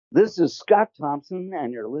This is Scott Thompson,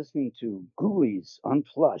 and you're listening to Ghoulies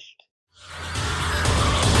Unplushed.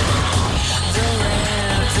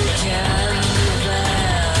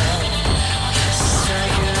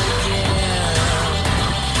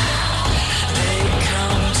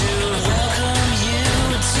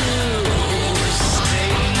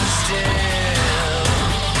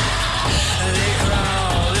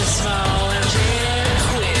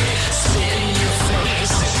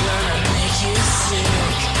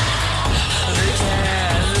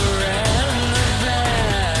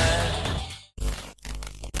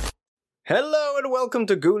 Hello and welcome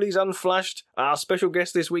to Ghoulies Unflashed. Our special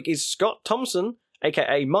guest this week is Scott Thompson,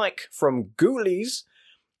 aka Mike from Ghoulies.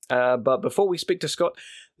 But before we speak to Scott,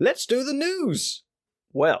 let's do the news.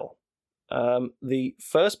 Well, the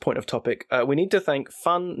first point of topic, we need to thank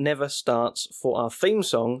Fun Never Starts for our theme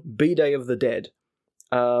song, B-Day of the Dead.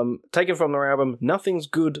 Taken from their album Nothing's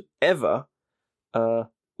Good Ever.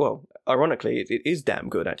 Well, ironically, it is damn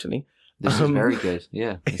good, actually. This is very good.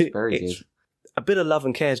 Yeah, it's very good. A bit of love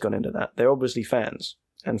and care's gone into that. They're obviously fans,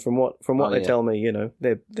 and from what they tell me, you know,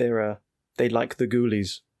 they like the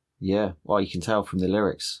Ghoulies. Yeah, well, you can tell from the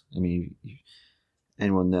lyrics. I mean,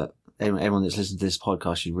 anyone that's listened to this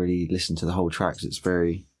podcast should really listen to the whole track. 'Cause it's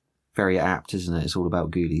very, very apt, isn't it? It's all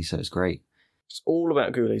about Ghoulies, so it's great. It's all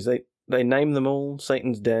about Ghoulies. They name them all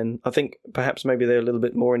Satan's Den. I think perhaps maybe they're a little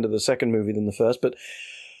bit more into the second movie than the first, but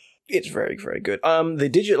it's very, very good. The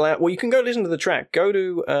digital app, well, you can go listen to the track. Go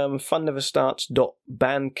to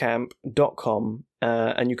funneverstarts.bandcamp.com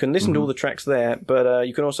and you can listen to all the tracks there, but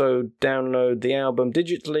you can also download the album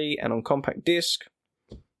digitally and on compact disc.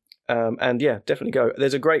 And yeah, definitely go.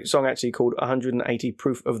 There's a great song actually called 180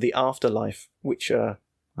 Proof of the Afterlife, which I'm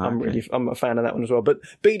a fan of that one as well. But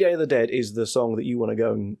B-Day of the Dead is the song that you want to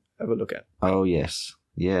go and have a look at. Oh, yes.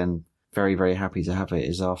 Yeah, and very, very happy to have it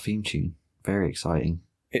as our theme tune. Very exciting.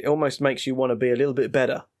 It almost makes you want to be a little bit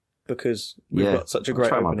better because we've got such a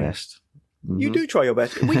great opening. I try my best. Mm-hmm. You do try your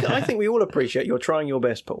best. I think we all appreciate you're trying your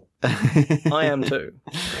best, Paul. I am too.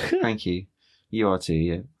 Thank you. You are too,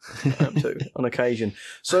 yeah. I am too, on occasion.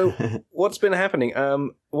 So, what's been happening?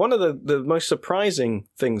 One of the most surprising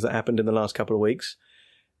things that happened in the last couple of weeks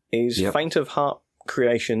is Faint of Heart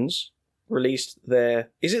Creations released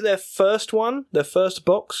is it their first one? Their first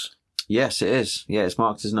box? Yes, it is. Yeah, it's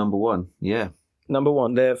marked as number one. Yeah. Number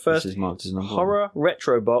one, their first horror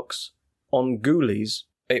retro box on Ghoulies.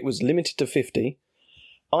 It was limited to 50.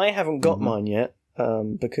 I haven't got mine yet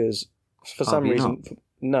because for some reason...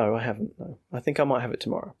 No, I haven't. No. I think I might have it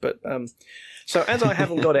tomorrow. But so as I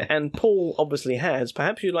haven't got it, and Paul obviously has,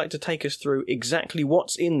 perhaps you'd like to take us through exactly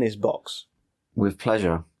what's in this box. With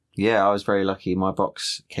pleasure. Yeah, I was very lucky. My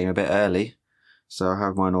box came a bit early, so I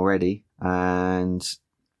have mine already. And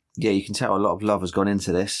yeah, you can tell a lot of love has gone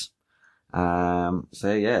into this.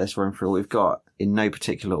 So yeah, let's run through what we've got in no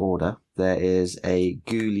particular order. There is a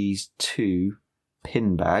Ghoulies 2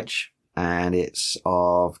 pin badge, and it's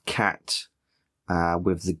of Cat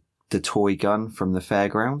with the toy gun from the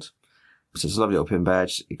fairground. So it's a lovely little pin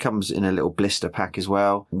badge. It comes in a little blister pack as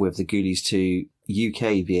well with the Ghoulies 2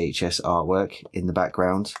 UK VHS artwork in the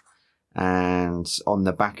background. And on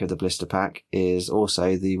the back of the blister pack is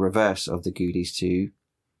also the reverse of the Ghoulies 2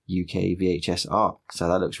 UK VHS art. So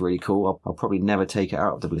that looks really cool. I'll probably never take it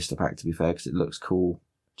out of the blister pack, to be fair, because it looks cool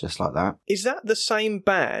just like that. Is that the same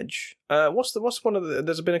badge? What's one of the...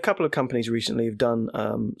 There's been a couple of companies recently who've done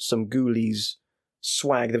some Ghoulies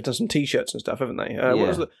swag. They've done some T-shirts and stuff, haven't they?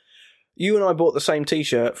 You and I bought the same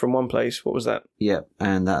T-shirt from one place. What was that? Yep,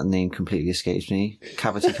 and that name completely escapes me.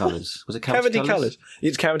 Cavity Colours. Was it Cavity Colours?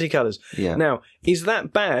 It's Cavity Colours. Yeah. Now, is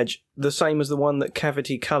that badge the same as the one that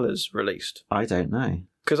Cavity Colours released? I don't know.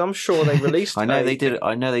 Because I'm sure they released. I know they did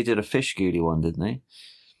a fish ghoulie one, didn't they?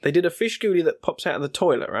 They did a fish ghoulie that pops out of the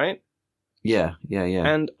toilet, right? Yeah.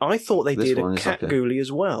 And I thought they did a cat ghoulie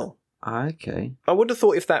as well. Okay. I would have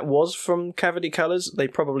thought if that was from Cavity Colours, they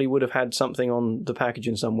probably would have had something on the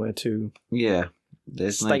packaging somewhere to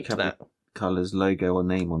there's state no Cavity Colours logo or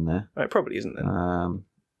name on there. It probably isn't then.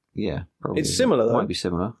 Yeah, probably. It's similar though. Might be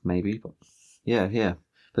similar, maybe. But yeah.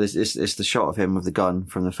 But it's the shot of him with the gun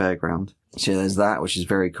from the fairground. So there's that, which is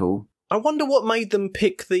very cool. I wonder what made them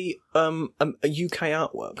pick the UK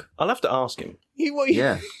artwork. I'll have to ask him.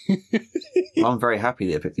 Yeah. Well, I'm very happy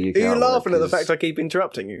that I picked the UK artwork. Are you laughing at the fact I keep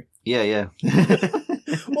interrupting you? Yeah.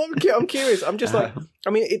 Well, I'm curious. I'm just like,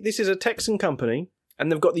 this is a Texan company, and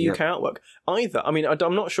they've got the UK artwork.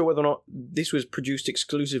 I'm not sure whether or not this was produced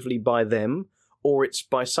exclusively by them, or it's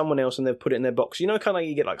by someone else and they've put it in their box. You know, kind of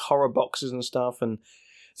you get like horror boxes and stuff, and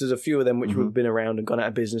there's a few of them which have been around and gone out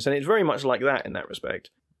of business, and it's very much like that in that respect.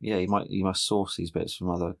 Yeah, you must source these bits from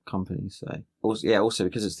other companies. So also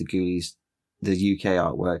because it's the Ghoulies, the UK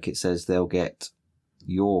artwork, it says they'll get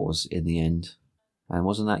yours in the end. And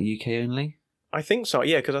wasn't that UK only? I think so,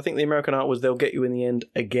 yeah, because I think the American art was they'll get you in the end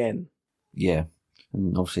again. Yeah.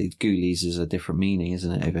 And obviously Ghoulies is a different meaning,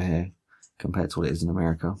 isn't it, over here, compared to what it is in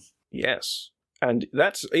America. Yes. And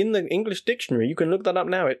that's in the English dictionary. You can look that up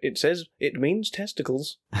now. It says it means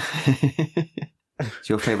testicles. It's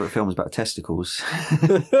your favourite film is about testicles.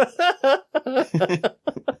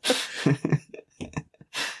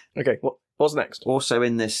 Okay, what's next? Also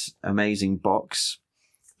in this amazing box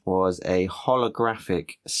was a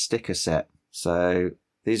holographic sticker set. So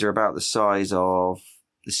these are about the size of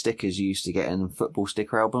the stickers you used to get in football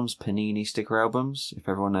sticker albums, Panini sticker albums, if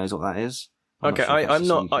everyone knows what that is. Okay, I'm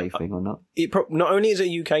not. Thing or not. Not only is it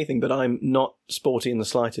a UK thing, but I'm not sporty in the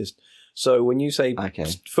slightest. So when you say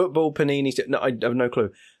football, Panini, no, I have no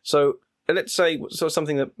clue. So let's say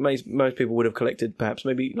something that most people would have collected, perhaps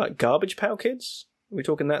maybe like Garbage Pail Kids. Are we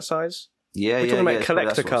talking that size? Yeah, we're talking about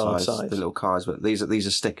collector card size. The little cards, but these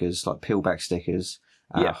are stickers, like peel back stickers,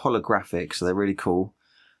 holographic, so they're really cool.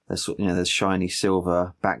 There's shiny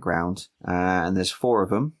silver background, and there's 4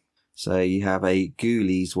 of them. So you have a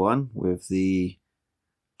Ghoulies one with the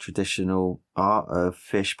traditional art of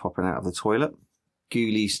fish popping out of the toilet.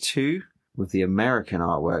 Ghoulies 2 with the American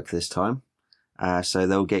artwork this time. So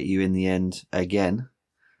they'll get you in the end again.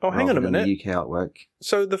 Oh, hang on a minute. The UK artwork.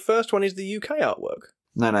 So the first one is the UK artwork?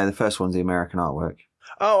 No, the first one's the American artwork.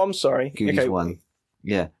 Oh, I'm sorry. Ghoulies 1.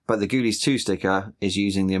 Yeah, but the Ghoulies 2 sticker is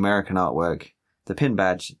using the American artwork. The pin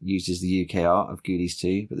badge uses the UK art of Ghoulies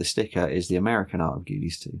 2, but the sticker is the American art of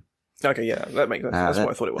Ghoulies 2. Okay, yeah, that makes sense. That's what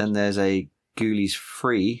I thought it was. Then there's a Ghoulies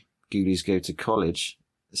 3, Ghoulies Go to College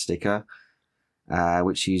sticker,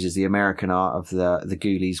 which uses the American art of the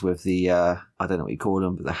Ghoulies with the, I don't know what you call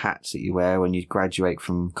them, but the hats that you wear when you graduate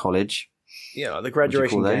from college. Yeah, like the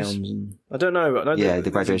graduation gowns. And, I don't know. But the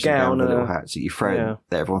graduation gown, the little hats that you throw,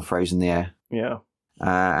 that everyone throws in the air. Yeah.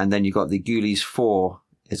 And then you've got the Ghoulies 4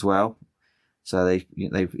 as well. So they've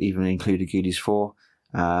even included Ghoulies 4.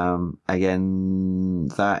 Again,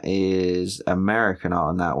 that is American art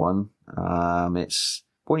on that one. It's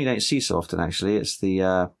one you don't see so often, actually. It's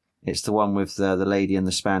the one with the lady in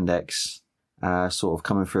the spandex, sort of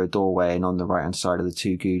coming through a doorway, and on the right hand side of the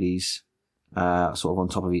 2 Ghoulies, sort of on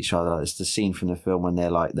top of each other. It's the scene from the film when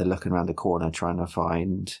they're looking around the corner trying to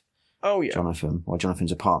find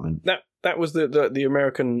Jonathan's apartment. That was the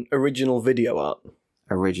American original video art.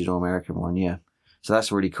 Original American one, yeah. So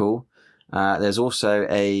that's really cool. There's also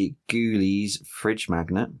a Ghoulies fridge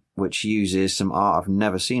magnet, which uses some art I've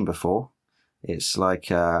never seen before. It's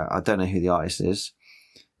like, I don't know who the artist is,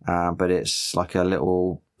 but it's like a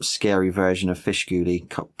little scary version of Fish Ghoulie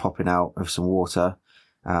popping out of some water,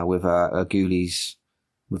 with a Ghoulies,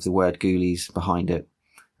 with the word Ghoulies behind it.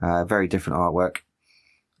 Very different artwork.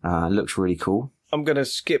 Looks really cool. I'm going to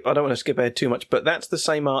skip, I don't want to skip ahead too much, but that's the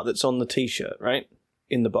same art that's on the t-shirt, right?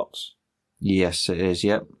 In the box. Yes, it is,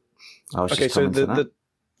 yep. I was just coming to that.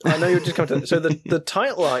 I know you're just coming to that. So the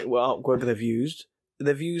title artwork they've used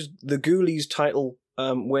the Ghoulies title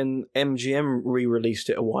when MGM re-released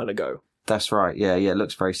it a while ago. That's right, yeah, it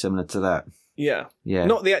looks very similar to that. Yeah.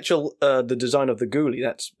 Not the actual the design of the Ghoulie,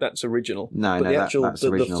 that's original. No, that's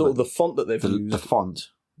original. Sort of the font that they've used.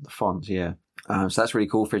 The font, yeah. So that's really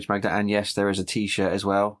cool, fridge magnet. And yes, there is a t-shirt as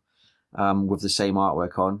well, with the same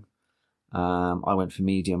artwork on. I went for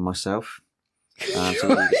medium myself. So you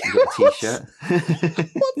got a t-shirt.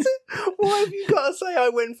 What's it? Why have you got to say I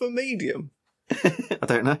went for medium? I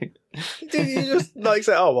don't know. Did you just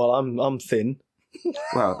say, oh well, I'm thin?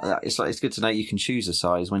 Well, it's good to know you can choose a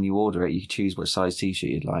size when you order it. You can choose what size t-shirt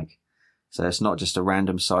you'd like, so it's not just a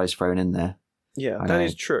random size thrown in there. Yeah, that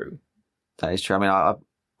is true. That is true. I mean, I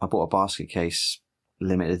bought a basket case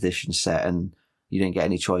limited edition set, and you didn't get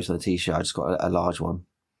any choice on the t-shirt. I just got a large one,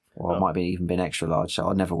 or it might be even been extra large, so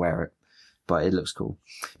I'll never wear it. But it looks cool.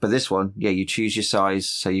 But this one, you choose your size,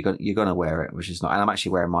 so you're gonna wear it, which is not. And I'm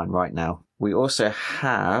actually wearing mine right now. We also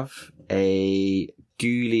have a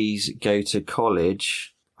Ghoulies Go to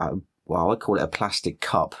College. Well, I call it a plastic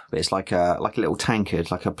cup, but it's like a little tankard,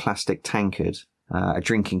 like a plastic tankard, a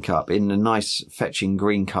drinking cup in a nice fetching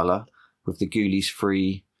green colour with the Ghoulies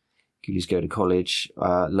Go to College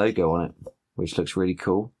logo on it, which looks really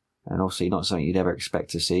cool. And obviously not something you'd ever expect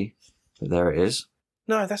to see, but there it is.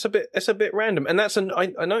 No, that's a bit random, and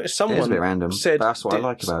I noticed someone a bit random, said but that's what I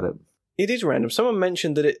like about it. It is random. Someone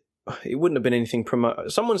mentioned that it wouldn't have been anything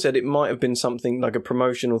Someone said it might have been something like a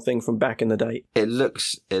promotional thing from back in the day. It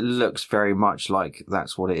looks very much like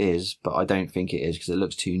that's what it is, but I don't think it is because it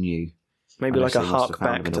looks too new. Maybe like a hark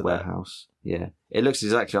back to that warehouse. Yeah. It looks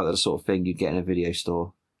exactly like the sort of thing you'd get in a video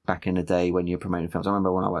store back in the day when you're promoting films. I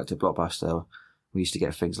remember when I worked at Blockbuster, we used to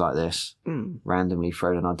get things like this randomly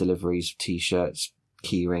thrown in our deliveries, T-shirts,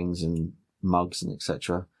 key rings and mugs and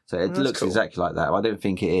etc. So it looks cool. Exactly like that. I don't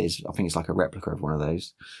think it is. I think it's like a replica of one of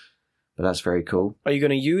those. But that's very cool. Are you going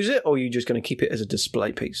to use it, or are you just going to keep it as a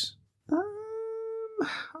display piece?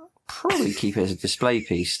 Probably keep it as a display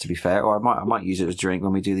piece, to be fair. Or I might use it as a drink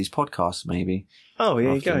when we do these podcasts, maybe. Oh,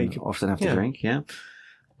 yeah, you go. You often have to drink, yeah.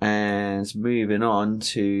 And moving on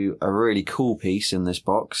to a really cool piece in this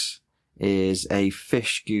box is a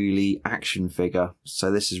Fish Ghoulie action figure.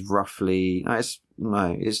 So this is roughly...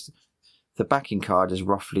 the backing card is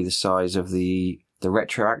roughly the size of the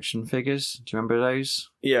retro action figures. Do you remember those?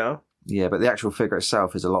 Yeah. Yeah, but the actual figure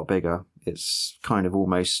itself is a lot bigger. It's kind of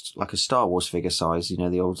almost like a Star Wars figure size,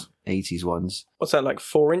 the old 80s ones. What's that, like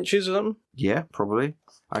 4 inches or something? Yeah, probably.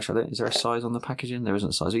 Actually, is there a size on the packaging? There isn't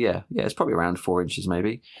a size. But yeah, it's probably around 4 inches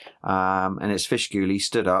maybe. And it's Fish Ghoulie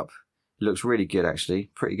stood up. It looks really good, actually.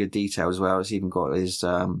 Pretty good detail as well. It's even got his,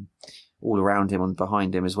 all around him and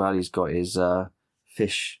behind him as well, he's got his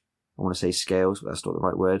fish, I want to say scales, but that's not the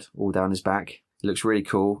right word, all down his back. It looks really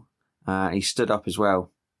cool. He stood up as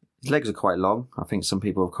well. His legs are quite long. I think some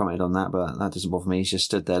people have commented on that, but that doesn't bother me. He's just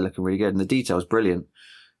stood there looking really good. And the detail's brilliant.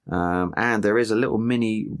 And there is a little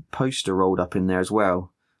mini poster rolled up in there as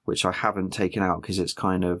well, which I haven't taken out because it's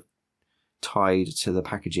kind of tied to the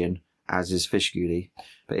packaging, as is Fish Ghoulie.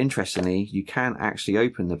 But interestingly, you can actually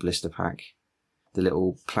open the blister pack, the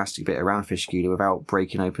little plastic bit around Fish Ghoulie, without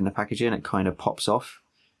breaking open the packaging. It kind of pops off.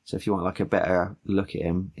 So if you want like a better look at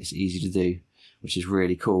him, it's easy to do, which is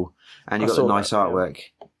really cool. And you've got the nice artwork.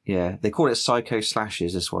 Yeah, they call it Psycho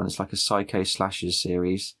Slashes, this one. It's like a Psycho Slashes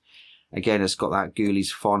series. Again, it's got that Ghoulies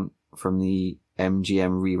font from the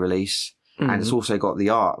MGM re-release. Mm-hmm. And it's also got the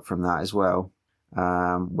art from that as well,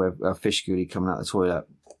 with a Fish Ghoulie coming out the toilet.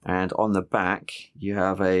 And on the back, you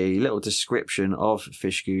have a little description of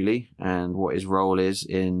Fish Ghoulie and what his role is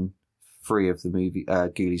in 3 of the movie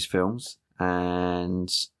Ghoulies films.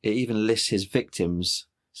 And it even lists his victims.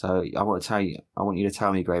 So I want you to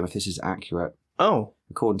tell me, Graham, if this is accurate. Oh.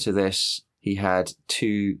 According to this, he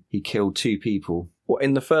killed 2 people. What,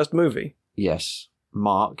 in the first movie? Yes.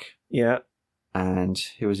 Mark. Yeah. And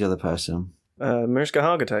who was the other person? Mariska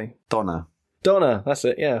Hargitay. Donna, that's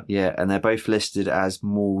it, yeah. Yeah, and they're both listed as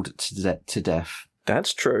mauled to death.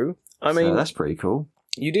 That's true. I mean, that's pretty cool.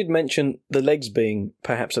 You did mention the legs being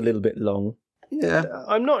perhaps a little bit long. Yeah.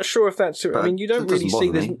 I'm not sure if that's true. I mean, you don't really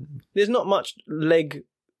see... There's not much leg...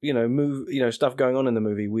 stuff going on in the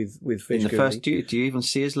movie with Fish Ghoulie. In the first, do you even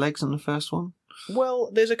see his legs in the first one? Well,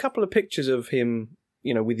 there's a couple of pictures of him,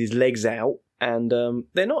 with his legs out, and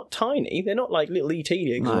they're not tiny. They're not like little ET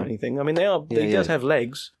legs or anything. I mean, they are. He does have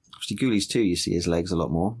legs. Obviously, Ghoulies 2, you see his legs a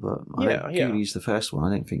lot more, but Ghoulies, the first one,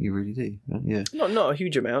 I don't think you really do. But yeah, not a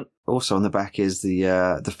huge amount. Also on the back is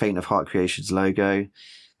the Faint of Heart Creations logo.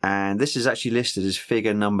 And this is actually listed as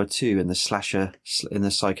figure number 2 in the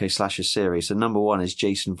Psycho Slasher series. So number 1 is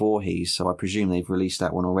Jason Voorhees. So I presume they've released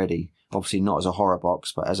that one already. Obviously not as a horror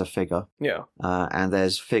box, but as a figure. Yeah. And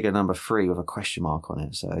there's figure number 3 with a question mark on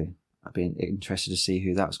it. So I'd be interested to see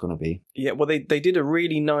who that's going to be. Yeah, well, they did a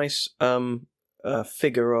really nice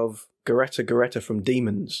figure of Goretta from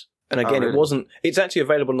Demons. And again, really? It's actually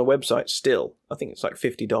available on the website still. I think it's like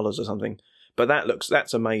 $50 or something. But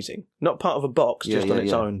that's amazing. Not part of a box, just on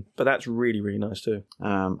its own. But that's really, really nice too.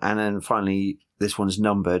 And then finally, this one's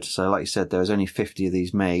numbered. So like you said, there was only 50 of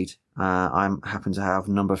these made. I happen to have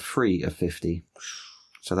number 3 of 50.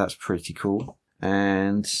 So that's pretty cool.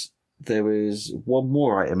 And there was one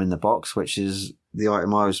more item in the box, which is the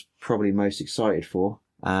item I was probably most excited for.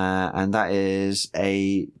 And that is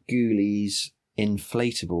a Ghoulies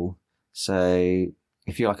inflatable. So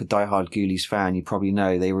if you're like a diehard Ghoulies fan, you probably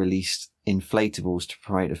know they released inflatables to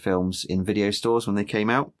promote the films in video stores when they came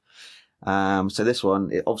out. So this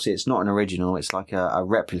one, obviously it's not an original, it's like a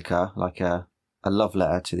replica, like a love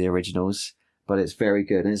letter to the originals, but it's very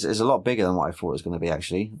good. And it's a lot bigger than what I thought it was going to be,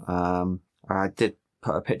 actually. I did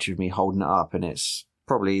put a picture of me holding it up, and it's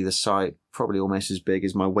probably the size, probably almost as big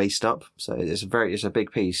as my waist up. So it's a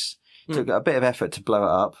big piece. It took a bit of effort to blow it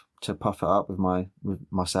up, to puff it up with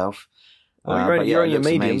myself. Well, you're only a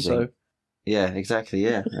medium, amazing. So... Yeah, exactly,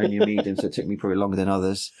 yeah. Only a medium, so it took me probably longer than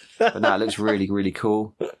others. But no, it looks really, really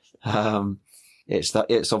cool. It's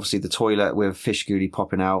obviously the toilet with Fish Ghoulie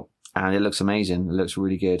popping out, and it looks amazing. It looks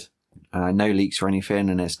really good. No leaks or anything,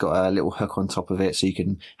 and it's got a little hook on top of it, so you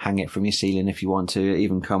can hang it from your ceiling if you want to. It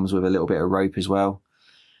even comes with a little bit of rope as well.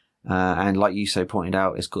 And like you so pointed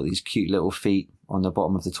out, it's got these cute little feet on the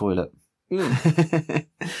bottom of the toilet.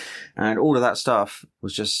 And all of that stuff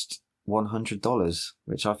was just $100,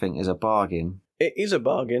 which I think is a bargain. It is a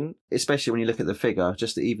bargain. Especially when you look at the figure,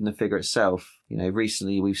 even the figure itself.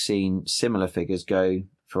 Recently we've seen similar figures go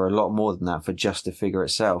for a lot more than that for just the figure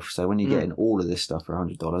itself. So when you're getting all of this stuff for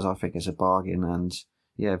 $100, I think it's a bargain, and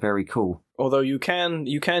yeah, very cool. Although you can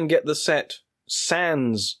get the set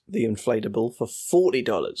sans the inflatable for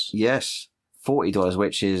 $40. Yes, $40,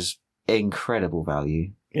 which is incredible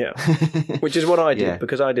value. Yeah, which is what I did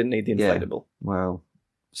because I didn't need the inflatable. Yeah. Well,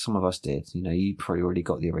 some of us did. You probably already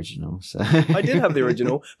got the original. So I did have the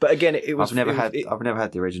original, but again, it was. I've never had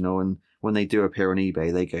the original, and when they do appear on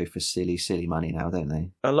eBay, they go for silly money now, don't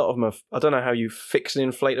they? A lot of them. I don't know how you fix an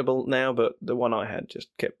inflatable now, but the one I had just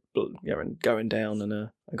kept going down, and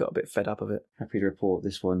I got a bit fed up of it. Happy to report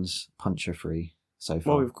this one's puncture free so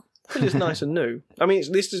far. Well, it's nice and new. I mean,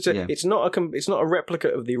 it's not a replica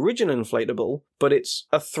of the original inflatable, but it's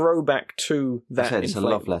a throwback to that. It's a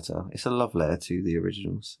love letter. It's a love letter to the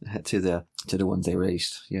originals, to the ones they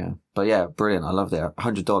released. Yeah, but yeah, brilliant. I love that.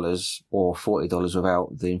 $100 or $40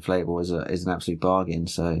 without the inflatable is an absolute bargain.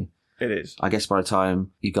 So it is. I guess by the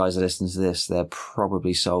time you guys are listening to this, they're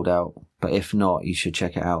probably sold out. But if not, you should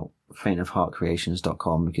check it out.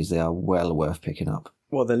 faintofheartcreations.com, because they are well worth picking up.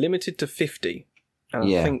 Well, they're limited to 50.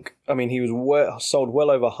 And I mean, he was sold well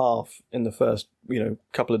over half in the first,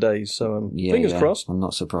 couple of days. So fingers crossed. I'm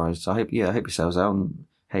not surprised. I hope he sells out. And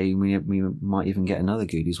hey, we might even get another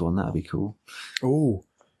Ghoulies one. That'd be cool. Ooh,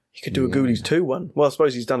 he could do a Ghoulies 2 one. Well, I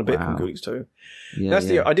suppose he's done a bit from Ghoulies 2. Yeah,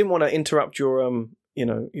 I didn't want to interrupt your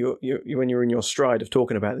when you're in your stride of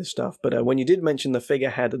talking about this stuff, but when you did mention the figure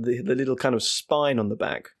had the little kind of spine on the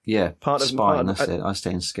back. Yeah, spine. That's it. I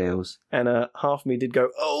stay in scales. And half of me did go,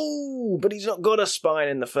 oh, but he's not got a spine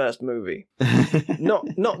in the first movie. not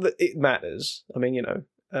that it matters. I mean,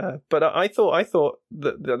 but I thought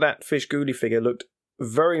that Fish Ghoulie figure looked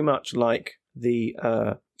very much like the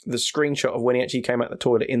screenshot of when he actually came out the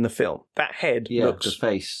toilet in the film. That head looks the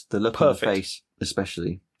face, the look perfect. on the face,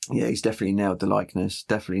 especially. Yeah, he's definitely nailed the likeness.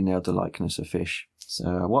 Definitely nailed the likeness of Fish.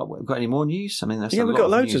 So, we've got any more news? I mean, that's we've got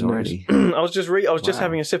loads of news already. I was just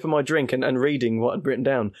having a sip of my drink and reading what I'd written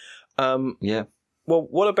down. Yeah. Well,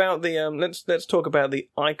 what about the let's talk about the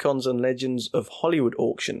Icons and Legends of Hollywood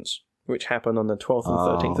auctions, which happen on the 12th and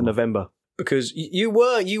 13th of November. Because you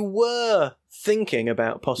were thinking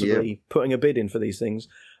about possibly putting a bid in for these things.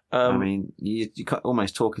 I mean, you're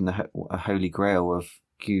almost talking a holy grail of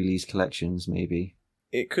Ghoulies collections, maybe.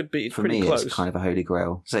 It could be. It's for pretty me, close. It's kind of a holy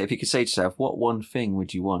grail. So if you could say to yourself, what one thing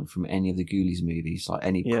would you want from any of the Ghoulies movies, like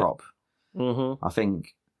any prop? Mm-hmm. I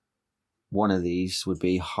think one of these would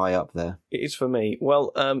be high up there. It is for me.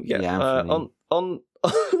 Well, on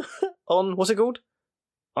what's it called?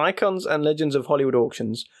 Icons and Legends of Hollywood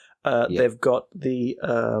auctions. They've got the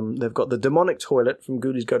demonic toilet from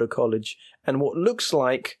Ghoulies Go to College, and what looks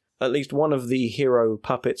like at least one of the hero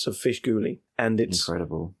puppets of Fish Ghoulie, and it's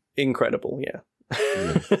incredible, yeah.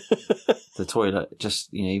 The toilet,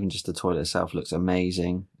 even just the toilet itself looks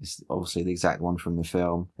amazing. It's obviously the exact one from the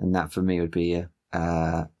film, and that for me would be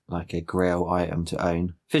like a grail item to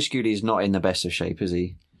own. Fish Ghoulie is not in the best of shape, is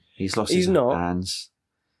he? He's lost his hands.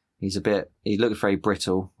 He looks very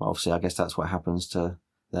brittle. Obviously, I guess that's what happens to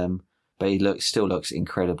them. But he still looks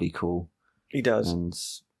incredibly cool. He does. And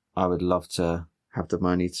I would love to have the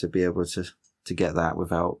money to be able to get that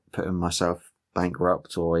without putting myself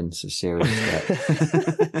bankrupt or into serious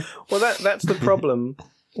debt. Well, that's the problem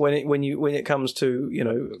when it comes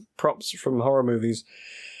to props from horror movies.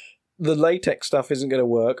 The latex stuff isn't going to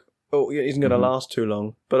work, or isn't going to last too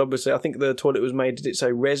long. But obviously, I think the toilet was made. Did it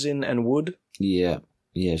say resin and wood? Yeah.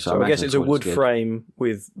 So I guess it's a wood frame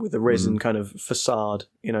with a resin kind of facade,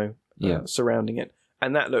 surrounding it,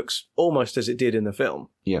 and that looks almost as it did in the film.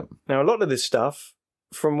 Yeah. Now, a lot of this stuff,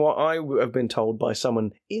 from what I have been told by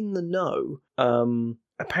someone in the know,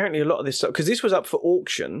 apparently a lot of this stuff, because this was up for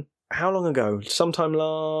auction, how long ago?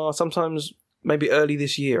 Sometimes maybe early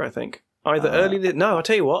this year, I think. No, I'll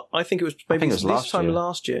tell you what, I think it was maybe this time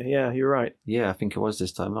last year. Yeah, you're right. Yeah, I think it was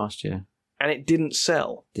this time last year. And it didn't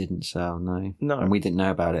sell. No. No. And we didn't know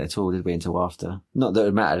about it at all, did we, until after? Not that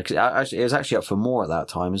it mattered, because it was actually up for more at that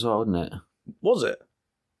time as well, wasn't it? Was it?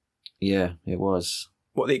 Yeah, it was.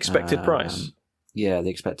 What, the expected price? Yeah, the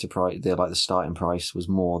expected price, the starting price was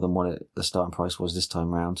more than what the starting price was this time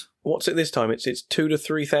round. What's it this time? It's $2,000 to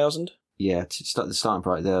 $3,000? Yeah, the starting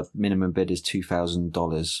price, the minimum bid is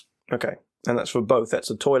 $2,000. Okay, and that's for both. That's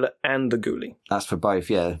the toilet and the Ghoulie. That's for both,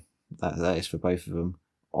 yeah. That is for both of them.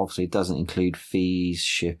 Obviously, it doesn't include fees,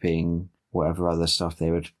 shipping, whatever other stuff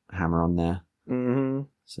they would hammer on there. Mm-hmm.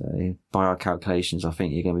 So, by our calculations, I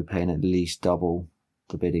think you're going to be paying at least double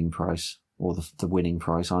the bidding price, or the winning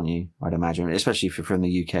prize, aren't you? I'd imagine, especially if you're from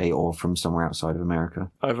the UK or from somewhere outside of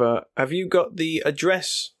America. Have you got the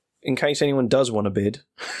address in case anyone does want to bid?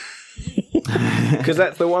 Because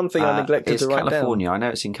that's the one thing I neglected to write down. It's California. I know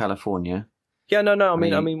it's in California. Yeah, no. I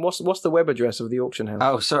mean, what's the web address of the auction house?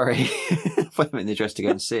 Oh, sorry. I thought you meant the address to go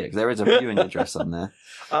and see it, because there is a viewing address on there.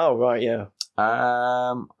 Oh, right, yeah.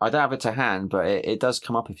 I don't have it to hand, but it does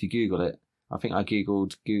come up if you Google it. I think I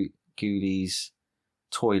Googled Ghoulies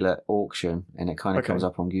toilet auction, and it kind of comes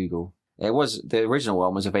up on Google. The original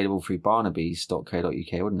one was available through barnabys.co.uk,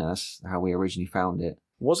 wasn't it? That's how we originally found it.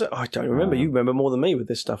 Was it? I don't remember. You remember more than me with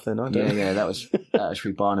this stuff then. I don't. Yeah, that was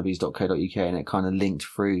through barnabys.co.uk, and it kind of linked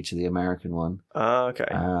through to the American one. Ah, okay.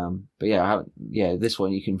 But yeah, this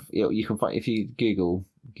one you can find if you Google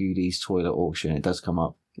Ghoulies toilet auction, it does come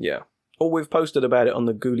up. Yeah. Or we've posted about it on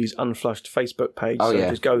the Ghoulies Unflushed Facebook page,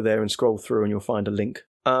 just go there and scroll through and you'll find a link.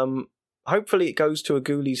 Hopefully it goes to a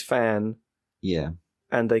Ghoulies fan. Yeah.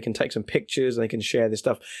 And they can take some pictures and they can share this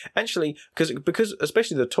stuff. Actually, because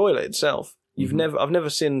especially the toilet itself, I've never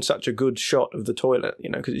seen such a good shot of the toilet,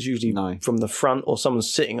 because it's usually from the front or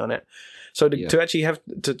someone's sitting on it. So to actually have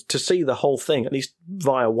to see the whole thing, at least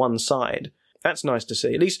via one side, that's nice to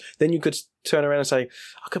see. At least then you could turn around and say,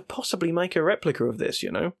 I could possibly make a replica of this,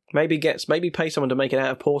 Maybe pay someone to make it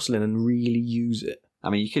out of porcelain and really use it.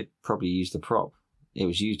 I mean, you could probably use the prop. It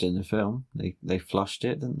was used in the film. They flushed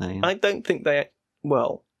it, didn't they? I don't think they...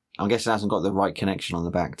 Well... I'm guessing it hasn't got the right connection on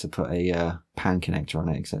the back to put a pan connector on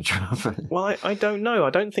it, etc. Well, I don't know.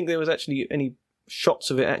 I don't think there was actually any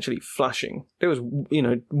shots of it actually flushing. There was,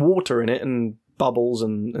 water in it and bubbles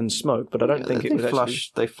and smoke, but I don't think it was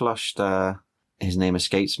flushed. They flushed... his name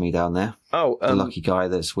escapes me down there. Oh, the lucky guy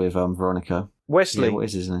that's with Veronica. Wesley. Yeah, what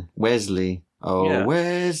is his name? Wesley. Oh, yeah.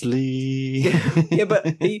 Wesley. Yeah,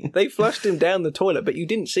 but they flushed him down the toilet, but you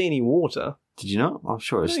didn't see any water. Did you not? I'm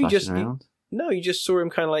sure it was splashing around. No, you just saw him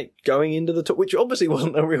kind of like going into the toilet, which obviously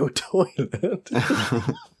wasn't a real toilet.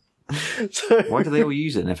 So, why do they all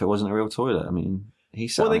use it if it wasn't a real toilet? I mean, he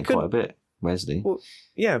sat on it quite a bit, Wesley. Well,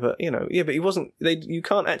 yeah, but but he wasn't. You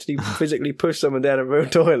can't actually physically push someone down a real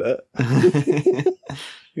toilet.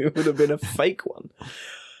 It would have been a fake one.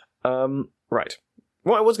 Right.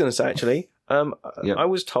 What I was going to say actually, I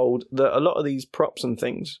was told that a lot of these props and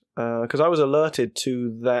things, because I was alerted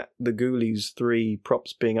to the Ghoulies 3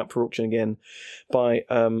 props being up for auction again by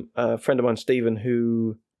a friend of mine, Stephen,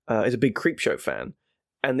 who is a big Creepshow fan.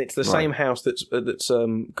 And it's the same house that's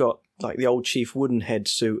got like the old Chief Woodenhead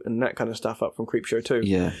suit and that kind of stuff up from Creepshow 2.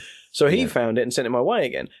 Yeah. So he found it and sent it my way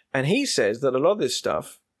again. And he says that a lot of this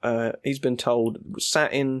stuff, he's been told,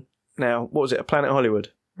 sat in, now, what was it, a Planet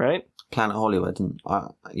Hollywood, right? Planet Hollywood. And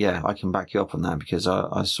I can back you up on that because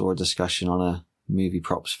I saw a discussion on a Movie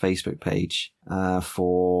Props Facebook page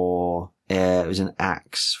for, it was an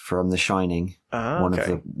axe from The Shining. One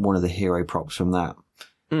of the hero props from that.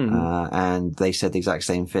 And they said the exact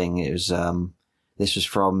same thing. It was this was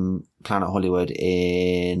from Planet Hollywood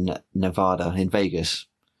in Nevada, in Vegas.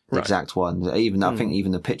 The exact one. I think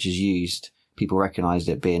even the pictures used, people recognised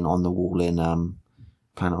it being on the wall in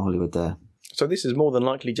Planet Hollywood there. So this is more than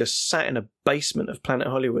likely just sat in a basement of Planet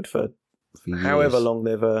Hollywood for however long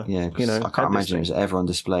they've I can't imagine it was ever on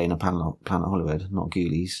display in a Planet Hollywood, not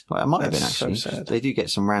Ghoulies. Well, it might have been actually. So sad. They do get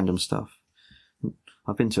some random stuff.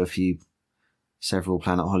 I've been to several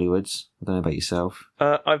Planet Hollywoods. I don't know about yourself.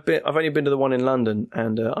 I've only been to the one in London,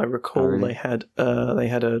 and I recall they had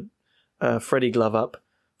a Freddy glove up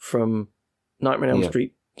from Nightmare on Elm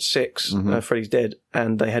Street 6. Freddy's Dead,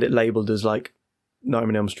 and they had it labelled as like Nightmare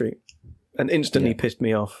on Elm Street, and instantly pissed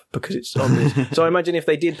me off because it's on this. So I imagine if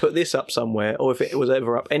they did put this up somewhere, or if it was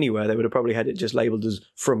ever up anywhere, they would have probably had it just labelled as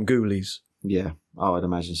from Ghoulies. Yeah, I'd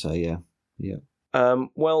imagine so. Yeah.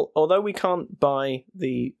 Well, although we can't buy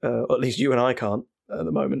or at least you and I can't at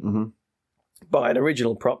the moment, buy an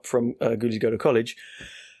original prop from Ghoulies Go to College,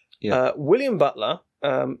 William Butler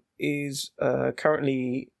is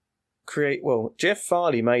currently Jeff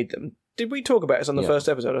Farley made them. Did we talk about this on the first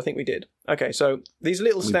episode? I think we did. Okay, so these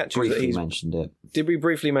little statues that he's mentioned it. Did we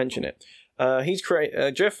briefly mention it?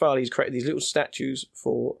 Jeff Farley's created these little statues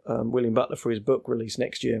for William Butler for his book release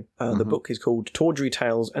next year. The book is called Tawdry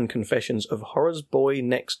Tales and Confessions of Horror's Boy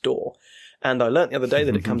Next Door. And I learnt the other day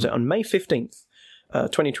that it comes out on May 15th,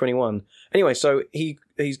 2021. Anyway, so he's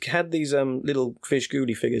had these little fish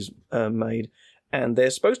ghoulie figures made, and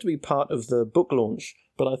they're supposed to be part of the book launch.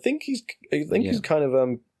 But I think he's kind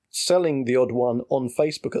of selling the odd one on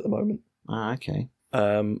Facebook at the moment. Ah, okay.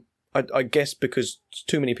 I guess because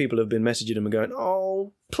too many people have been messaging him and going,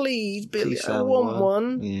 "Oh, please, Billy, I want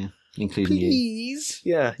one." Yeah, including please.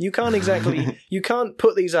 You. Yeah, you can't exactly, you can't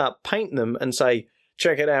put these up, paint them, and say,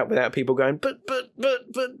 check it out without people going, but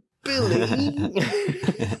Billy.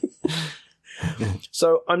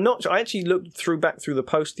 So I'm not sure. I actually looked back through the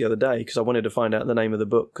post the other day because I wanted to find out the name of the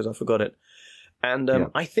book because I forgot it. And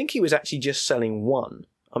I think he was actually just selling one.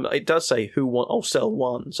 It does say who want. I'll sell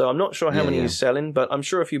one. So I'm not sure how many he's selling, but I'm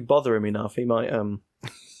sure if you bother him enough, he might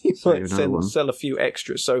sell a few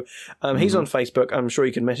extras. So he's on Facebook. I'm sure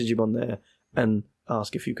you can message him on there and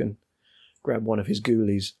ask if you can grab one of his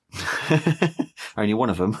ghoulies. Only one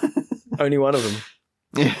of them. Only one of them.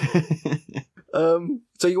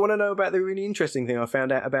 So you want to know about the really interesting thing I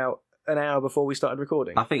found out about an hour before we started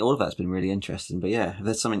recording? I think all of that's been really interesting, but yeah, if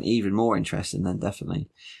there's something even more interesting, then definitely.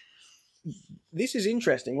 This is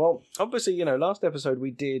interesting. Well, obviously, last episode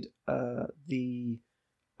we did the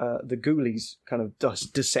ghoulies kind of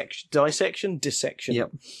dissection.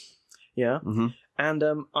 Yep. Yeah. Mm-hmm. And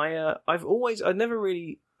I've always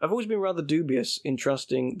been rather dubious in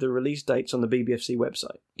trusting the release dates on the BBFC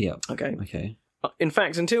website. Yeah. Okay. In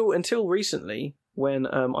fact, until recently, when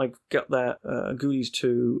I got that Ghoulies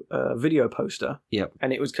 2 video poster,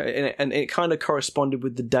 and it kind of corresponded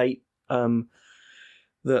with the date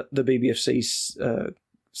that the BBFC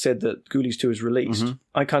said that Ghoulies 2 is released. Mm-hmm.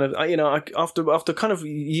 I kind of, after kind of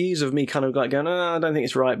years of me kind of like going, I don't think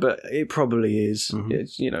it's right, but it probably is. Mm-hmm.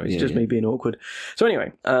 It's just me being awkward. So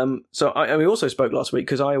anyway, we also spoke last week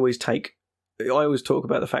because I always talk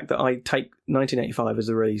about the fact that I take 1985 as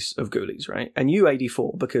the release of Ghoulies, right? And you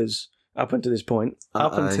 84 because up until this point,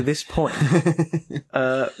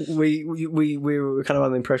 we were kind of under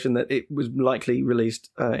the impression that it was likely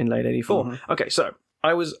released in late 84. Mm-hmm. Okay, so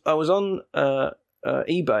I was on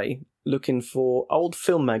eBay looking for old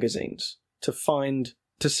film magazines to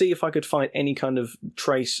see if I could find any kind of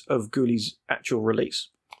trace of Ghoulies' actual release.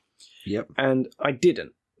 Yep. And I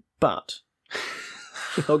didn't, but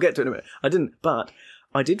I'll get to it in a minute. I didn't, but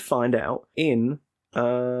I did find out in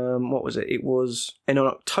what was it? It was in an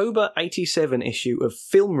October 87 issue of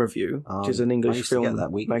Film Review, which is an English film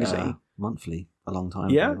magazine. Monthly, a long time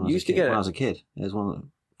ago. Yeah, you used to get it when I was a kid. It was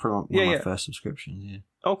one of my first subscriptions. Yeah.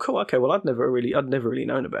 Oh, cool. Okay. Well, I'd never really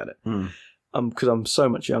known about it. Because I'm so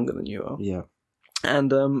much younger than you are. Yeah.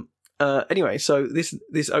 And anyway, so this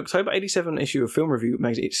October 87 issue of Film Review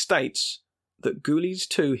magazine, it states that Ghoulies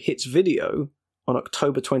 2 hits video on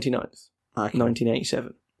October 29th,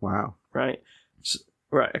 1987. Wow. Right.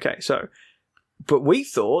 Right. Okay. So, but we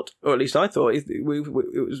thought, or at least I thought,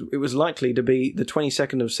 it was likely to be the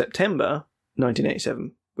 22nd of September,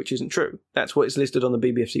 1987, which isn't true. That's what is listed on the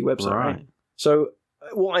BBFC website. Right. So,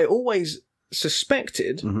 what I always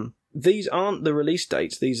suspected, these aren't the release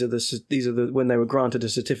dates. These are the when they were granted a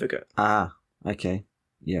certificate. Ah. Okay.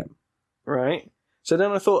 Yeah. Right. So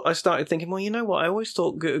then I started thinking, well, you know what? I always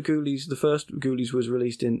thought Ghoulies, the first Ghoulies was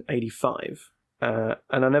released in 85. And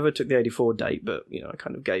I never took the 84 date, but, I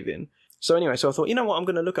kind of gave in. So anyway, I thought, you know what I'm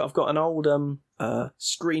going to look at? I've got an old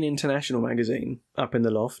Screen International magazine up in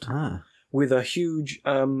the loft with a huge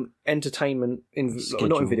entertainment,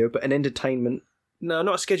 not in video, but an entertainment, no,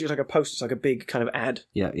 not a schedule, it's like a poster, it's like a big kind of ad.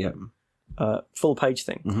 Yeah, yeah. Full page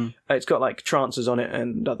thing. Mm-hmm. It's got like trances on it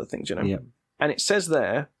and other things, Yeah. And it says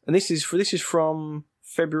there, and this is from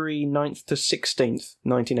February 9th to 16th,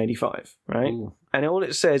 1985, right? Ooh. And all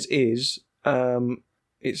it says is, what's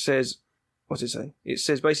it say? It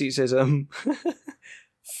says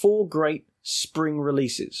 4 great spring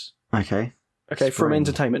releases. Okay, spring. From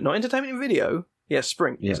entertainment. Not entertainment in video. Yeah,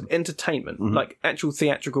 spring. Yeah. It's entertainment, like actual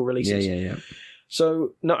theatrical releases. Yeah.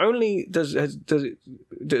 So not only does it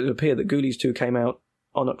appear that Ghoulies 2 came out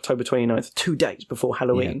on October 29th, 2 days before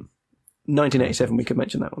Halloween, 1987, we could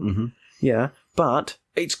mention that one. Mm-hmm. Yeah, but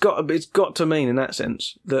it's got to mean in that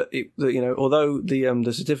sense that although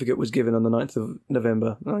the certificate was given on the 9th of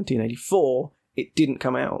November 1984, it didn't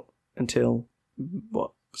come out until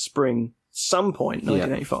spring, some point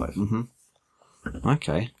 1985. Yeah. Mm-hmm.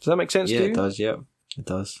 Okay. Does that make sense to you? Yeah, it does. Yeah, it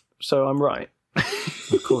does. So I'm right.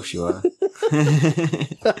 Of course you are.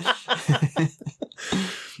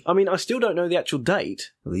 I mean, I still don't know the actual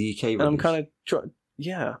date. Well, the UK release. And I'm kind of trying.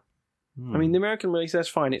 Yeah. I mean, the American release, that's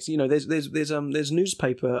fine. It's there's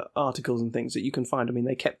newspaper articles and things that you can find. I mean,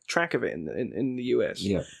 they kept track of it in the US.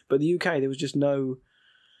 Yeah. But the UK, there was just no.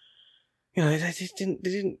 They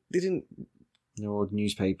didn't. No old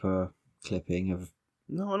newspaper clipping of.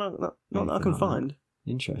 No, that I can find.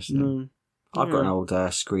 Interesting. No. I've got an old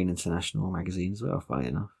Screen International magazine as well, funny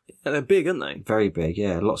enough. Yeah, they're big, aren't they? Very big,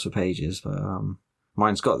 yeah. Lots of pages, but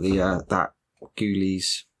mine's got the that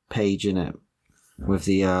Ghoulies page in it with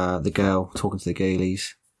the girl talking to the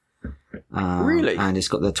Ghoulies. Really? And it's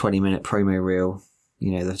got the 20-minute promo reel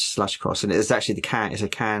the slash across, and it's actually it's a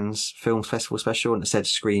Cannes Film Festival special, and it said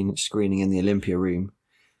screening in the Olympia Room.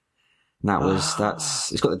 And it's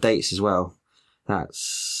got the dates as well.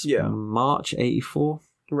 That's March '84.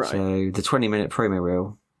 Right. So the 20-minute promo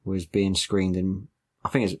reel was being screened in, I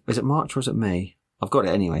think is it March or is it May? I've got it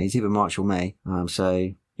anyway. It's either March or May.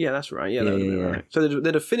 Yeah, that's right. Yeah, that would be right. So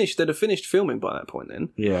they'd have finished filming by that point then.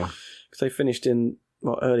 Yeah. Because they finished in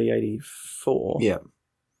early '84. Yeah.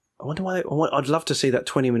 I wonder why. I'd love to see that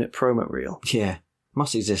 20-minute promo reel. Yeah,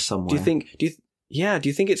 must exist somewhere. Do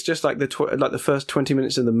you think it's just like the first 20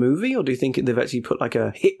 minutes of the movie, or do you think they've actually put like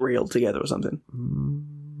a hit reel together or something?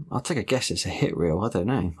 I'll take a guess. It's a hit reel. I don't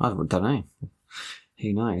know.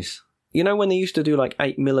 Who knows? You know when they used to do like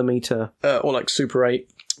 8mm or like Super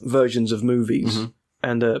 8 versions of movies,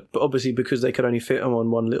 and but obviously because they could only fit them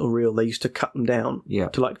on one little reel, they used to cut them down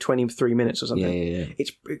to like 23 minutes or something. Yeah.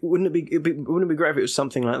 Wouldn't it be great if it was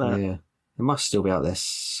something like that? Yeah. It must still be out there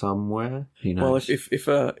somewhere. Who knows?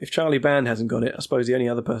 Well, if Charlie Band hasn't got it, I suppose the only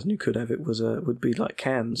other person who could have it would be like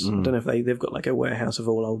Cannes. I don't know if they've got like a warehouse of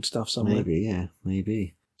all old stuff somewhere.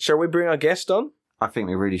 Maybe. Shall we bring our guest on? I think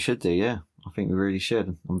we really should do. Yeah, I think we really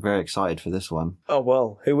should. I'm very excited for this one. Oh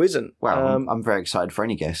well, who isn't? Well, I'm very excited for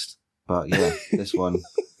any guest, but yeah, this one.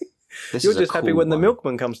 You're just happy when the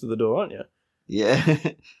milkman comes to the door, aren't you? Yeah.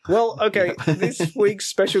 Well, okay. This week's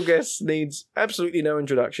special guest needs absolutely no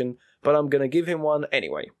introduction, but I'm going to give him one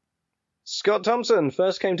anyway. Scott Thompson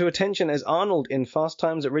first came to attention as Arnold in Fast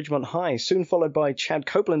Times at Ridgemont High, soon followed by Chad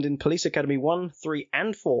Copeland in Police Academy 1, 3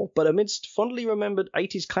 and 4, but amidst fondly remembered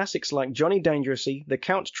 80s classics like Johnny Dangerously, The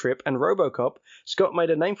Count Trip and RoboCop, Scott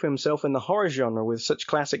made a name for himself in the horror genre with such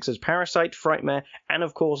classics as Parasite, Frightmare and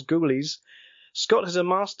of course Ghoulies. Scott has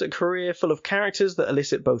amassed a career full of characters that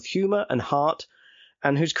elicit both humour and heart,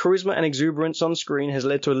 and whose charisma and exuberance on screen has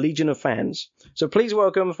led to a legion of fans. So please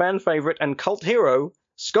welcome fan favourite and cult hero,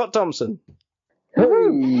 Scott Thompson. Hey!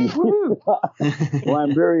 Well,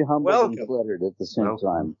 I'm very humbled and Welcome. flattered at the same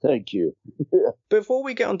time. Thank you. Before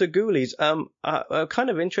we get on to Ghoulies, I'm kind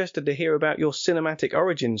of interested to hear about your cinematic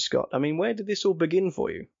origins, Scott. I mean, where did this all begin for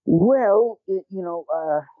you? Well,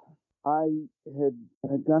 I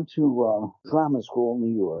had gone to drama school in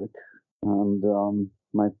New York, and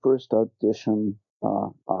my first audition,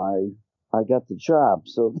 I got the job.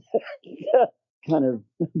 So that kind of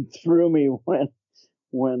threw me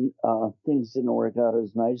when things didn't work out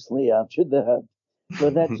as nicely after that.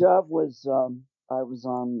 But that job was, I was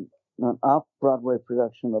on an off-Broadway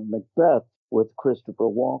production of Macbeth with Christopher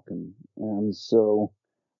Walken. And so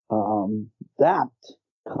that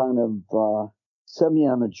kind of set me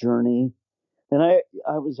on a journey. And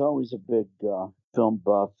I was always a big film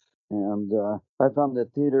buff. And I found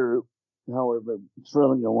that theater, however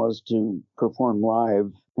thrilling it was to perform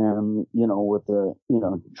live and, with the,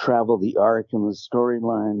 travel the arc and the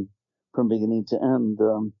storyline from beginning to end,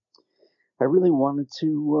 I really wanted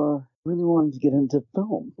to get into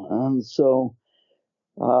film. And so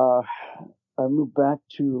I moved back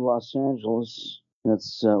to Los Angeles.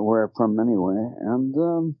 That's where I'm from anyway.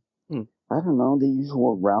 And I don't know, the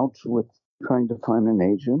usual route with trying to find an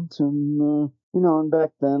agent. And, and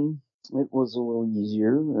back then it was a little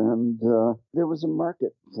easier. And there was a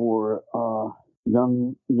market for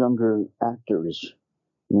younger actors.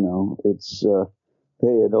 It's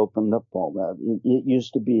they had opened up all that. It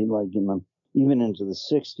used to be like even into the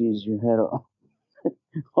 60s, you had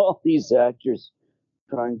all these actors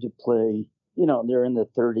trying to play, they're in the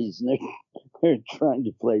 30s and they're trying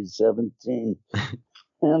to play 17.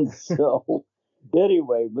 And so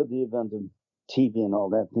anyway, with the advent of TV and all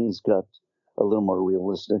that, things got a little more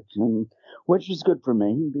realistic, and which was good for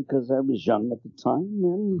me because I was young at the time,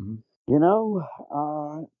 and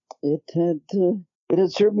it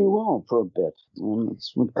had served me well for a bit, and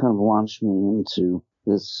it's what kind of launched me into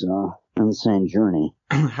this insane journey.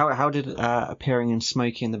 How did appearing in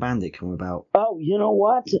Smokey and the Bandit come about? Oh, you know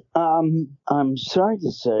what? I'm sorry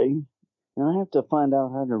to say, and I have to find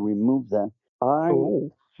out how to remove that.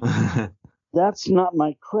 That's not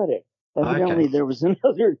my credit. Evidently, There was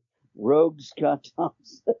another rogue Scott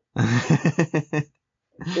Thompson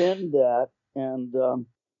in that, and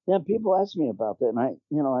people ask me about that, and I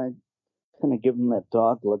kind of give them that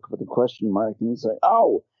dog look with a question mark and say,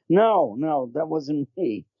 "Oh, no, that wasn't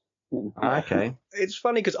me." Okay. It's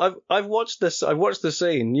funny because I've watched this. I've watched the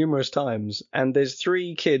scene numerous times, and there's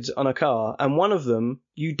 3 kids on a car, and one of them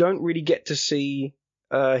you don't really get to see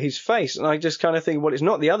his face, and I just kind of think, well, it's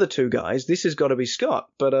not the other 2 guys. This has got to be Scott,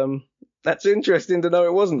 but that's interesting to know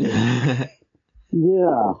it wasn't you.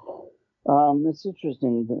 Yeah, it's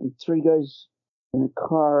interesting. The 3 guys in a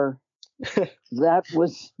car. That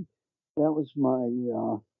was my.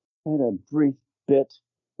 I had a brief bit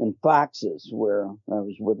in Foxes, where I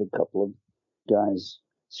was with a couple of guys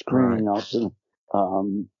screaming out some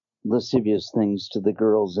lascivious things to the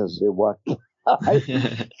girls as they walked by.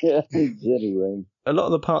 Anyway. A lot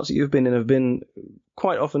of the parts that you've been in have been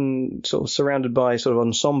quite often sort of surrounded by sort of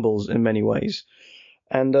ensembles in many ways.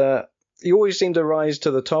 And you always seem to rise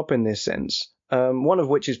to the top in this sense, one of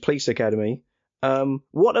which is Police Academy.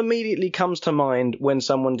 What immediately comes to mind when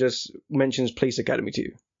someone just mentions Police Academy to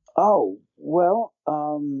you? Oh, well,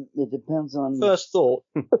 it depends on... First thought.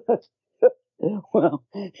 Well,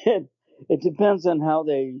 it depends on how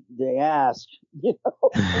they ask, you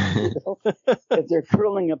know. If they're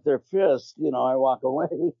curling up their fist, I walk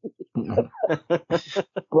away.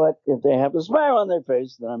 But if they have a smile on their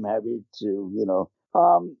face, then I'm happy to,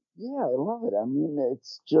 yeah, I love it. I mean,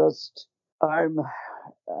 it's just, I'm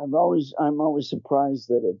always surprised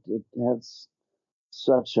that it has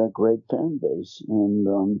such a great fan base,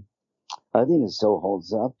 and I think it still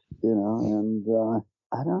holds up, and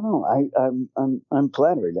I don't know. I'm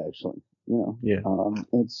flattered, actually. Yeah.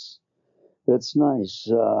 It's nice.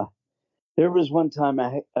 There was one time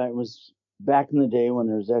I was back in the day when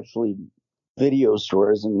there was actually video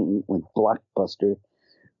stores and like Blockbuster.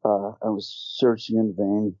 I was searching in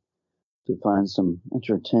vain to find some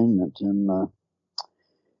entertainment, and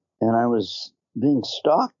I was being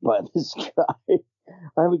stalked by this guy.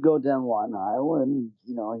 I would go down one aisle, and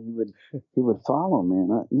he would follow me,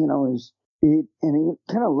 and he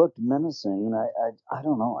kind of looked menacing, and I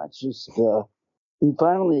don't know. I just he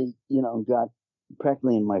finally got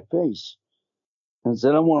practically in my face and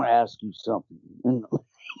said, "I want to ask you something." And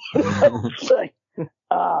it's like,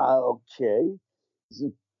 okay. He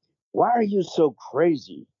said, "Why are you so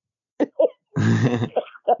crazy?"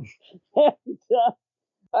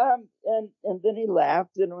 and then he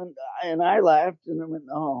laughed, and I laughed, and I went,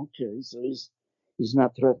 "Oh, okay." So he's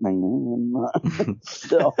not threatening me, and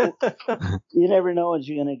so you never know what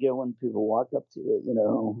you're gonna get when people walk up to you.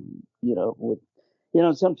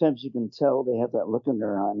 Sometimes you can tell they have that look in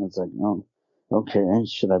their eye, and it's like, "Oh, okay,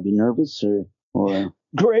 should I be nervous or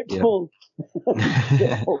grateful?"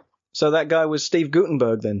 Yeah. So that guy was Steve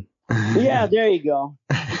Guttenberg, then. Yeah, there you go.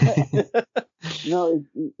 No,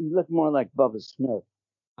 he looked more like Bubba Smith.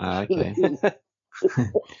 Okay.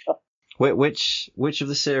 Which of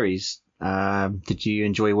the series did you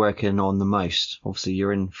enjoy working on the most? Obviously,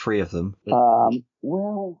 you're in 3 of them.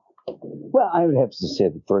 Well, I would have to say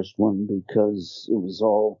the first one, because it was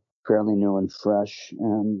all fairly new and fresh.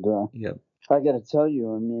 And I got to tell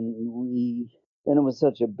you, I mean, and it was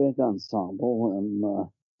such a big ensemble, and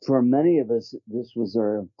for many of us, this was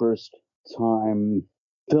our first time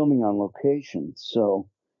filming on location. So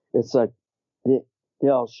it's like they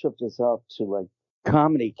all shipped us out to like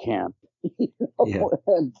comedy camp. Yeah.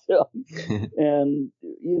 And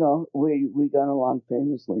we got along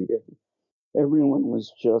famously. Everyone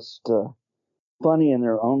was just funny in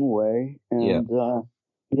their own way, and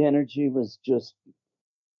the energy was just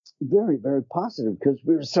very, very positive, because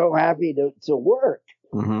we were so happy to work,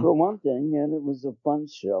 for one thing, and it was a fun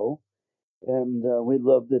show. And we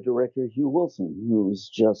loved the director, Hugh Wilson, who's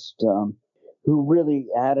just who really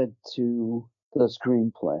added to the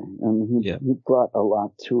screenplay. I mean, he brought a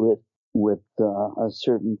lot to it with a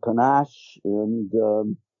certain panache, and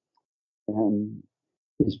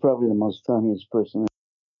he's probably the most funniest person.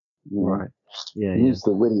 Right. Yeah. He's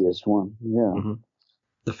the wittiest one. Yeah. Mm-hmm.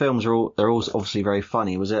 The films they're all obviously very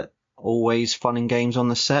funny. Was it always fun and games on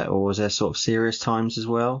the set, or was there sort of serious times as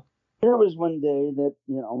well? There was one day that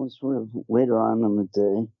was sort of later on in the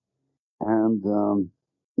day, and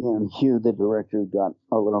Hugh, the director, got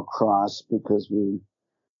a little cross because we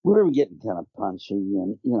were getting kind of punchy,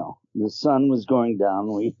 and the sun was going down.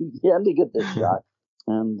 We had to get the shot,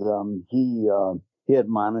 and he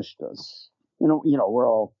admonished us. We're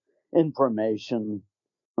all information,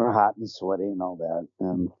 we're hot and sweaty and all that,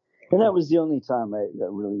 and that was the only time I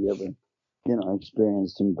really ever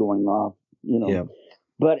experienced him going off. Yeah.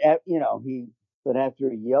 But but after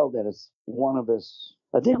he yelled at us, one of us,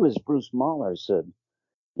 I think it was Bruce Mahler, said,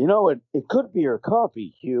 "It could be your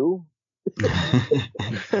coffee, Hugh."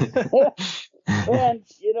 And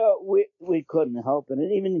we couldn't help it,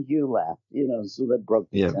 and even Hugh laughed. So that broke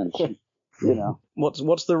the tension.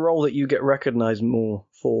 What's the role that you get recognized more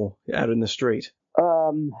for out in the street?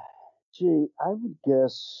 Gee, I would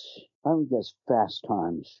guess Fast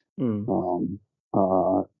Times.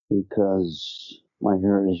 Because my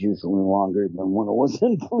hair is usually longer than when it was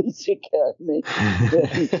in Police Academy.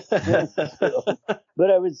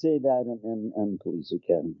 But I would say that in Police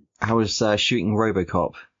Academy. How was shooting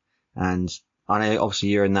RoboCop? And I know obviously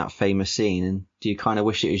you're in that famous scene, and do you kind of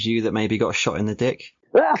wish it was you that maybe got shot in the dick?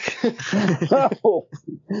 Oh,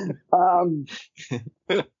 um,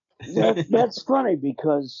 that's funny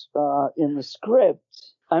because in the script,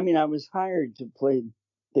 I mean, I was hired to play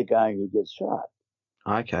the guy who gets shot,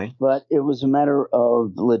 Okay. but it was a matter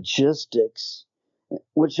of logistics,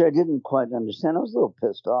 which I didn't quite understand. I was a little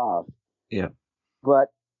pissed off, Yeah. but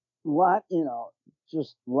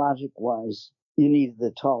just logic wise, you needed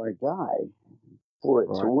the taller guy for it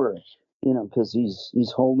to Right. work, because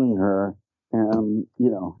he's holding her, and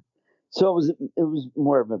so it was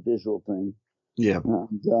more of a visual thing. Yeah.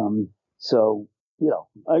 And so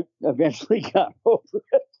I eventually got over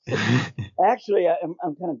it. Actually,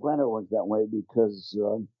 I'm kind of glad it worked that way because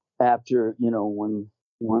after when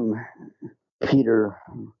Peter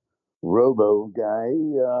Robo guy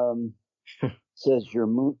says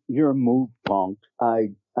you're a move punk,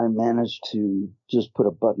 I managed to just put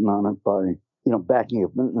a button on it by backing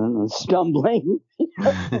up and stumbling.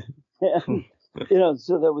 And,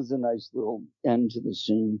 so that was a nice little end to the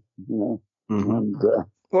scene, Mm-hmm. and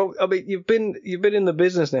Well, I mean, you've been in the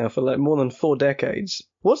business now for like more than 4 decades.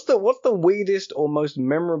 What's the weirdest or most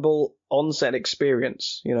memorable on-set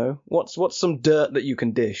experience? What's some dirt that you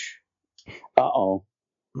can dish?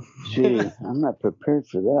 Gee, I'm not prepared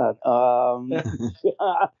for that.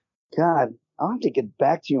 God, I'll have to get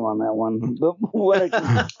back to you on that one. But what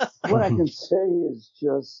I can say is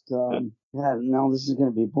just, God, now this is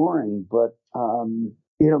going to be boring, but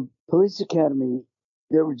Police Academy,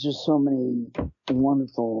 there were just so many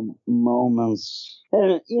wonderful moments,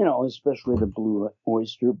 and especially the Blue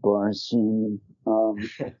Oyster Bar scene.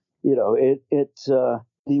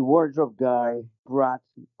 The wardrobe guy brought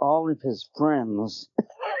all of his friends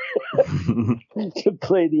to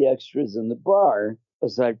play the extras in the bar,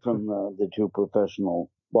 aside from the 2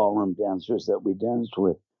 professional ballroom dancers that we danced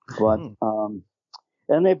with. But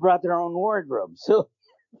and they brought their own wardrobe, so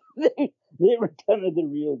they were kind of the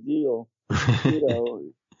real deal,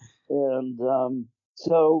 And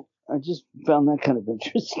so I just found that kind of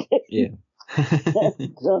interesting. Yeah.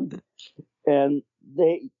 And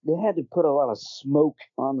they had to put a lot of smoke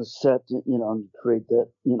on the set, to create that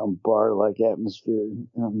bar-like atmosphere,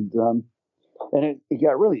 and it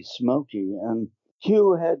got really smoky. And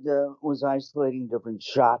Hugh was isolating different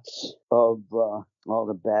shots of all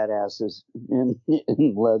the badasses in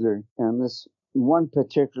leather, and this one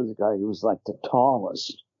particular guy who was like the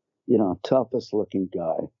tallest, toughest looking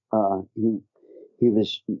guy. He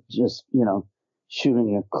was just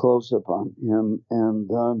shooting a close up on him, and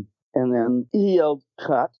then he yelled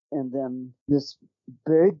cut, and then this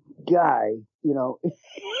big guy,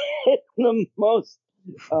 the most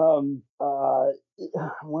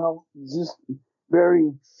just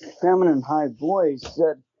very feminine high voice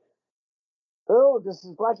said, "Oh, this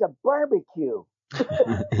is like a barbecue."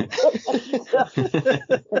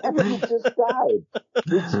 And he just died.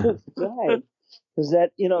 Because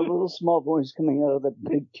that, little small voice coming out of that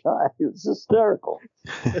big guy, it was hysterical.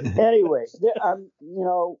 Anyway,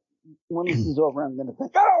 when this is over, I'm going to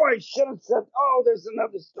think, oh, I should have said, oh, there's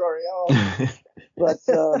another story. Oh, but,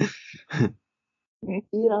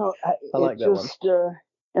 I like that one.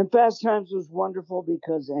 And Fast Times was wonderful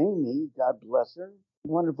because Amy, God bless her,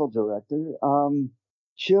 wonderful director,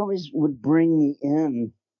 she always would bring me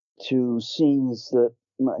in to scenes that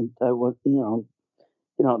I would,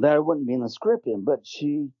 that I wouldn't be in the script in, but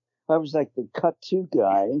I was like the cut to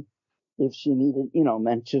guy if she needed,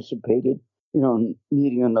 anticipated,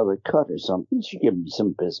 needing another cut or something. She gave me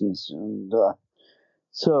some business. And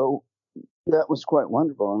so that was quite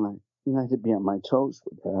wonderful. And I had to be on my toes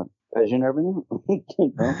with that, as you never know.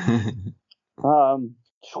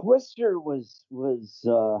 Twister was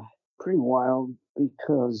pretty wild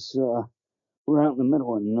because we're out in the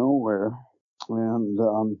middle of nowhere, and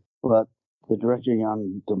but the director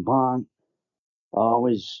Jan de Bont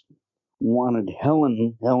always wanted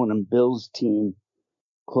Helen and Bill's team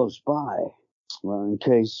close by, in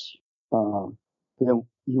case you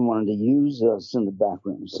wanted to use us in the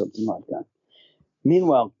background or something like that.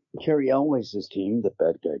 Meanwhile, Carrie Elwes' team, the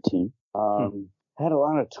bad guy team, had a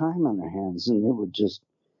lot of time on their hands, and they were just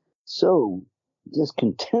so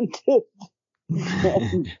discontented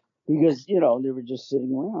because they were just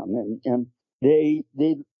sitting around, and they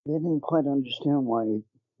didn't quite understand why.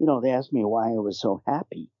 They asked me why I was so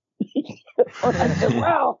happy. I said,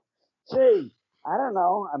 well, gee, I don't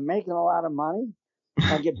know. I'm making a lot of money.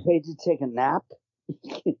 I get paid to take a nap,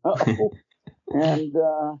 and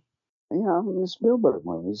in the Spielberg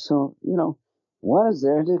movies. So, what is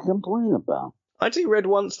there to complain about? I actually read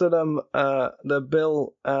once that the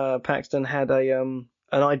Bill Paxton had an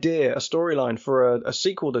idea, a storyline for a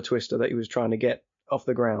sequel to Twister that he was trying to get off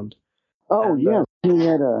the ground. Oh, yeah. He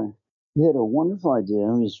had he had a wonderful idea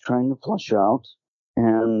he was trying to flush out.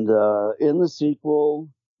 And in the sequel,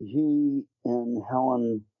 he and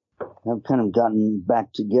Helen have kind of gotten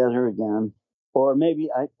back together again. Or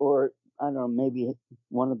I don't know, maybe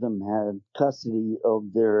one of them had custody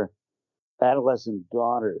of their adolescent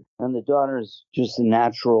daughter. And the daughter is just a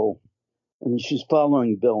natural, I mean, she's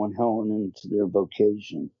following Bill and Helen into their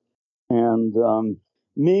vocation. And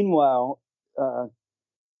meanwhile,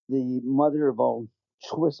 the mother of all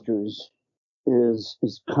twisters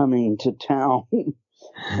is coming to town.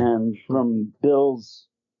 And from Bill's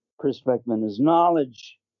perspective and his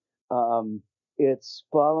knowledge, it's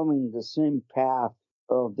following the same path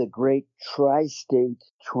of the great tri-state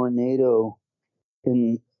tornado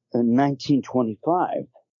in 1925.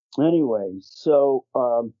 Anyway, so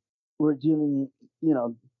we're dealing,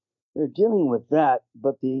 they're dealing with that,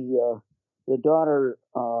 but the daughter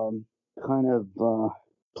kind of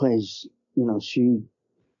plays,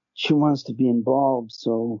 she wants to be involved,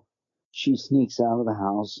 so she sneaks out of the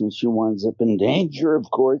house and she winds up in danger, of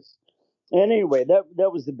course. Anyway,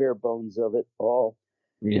 that was the bare bones of it all.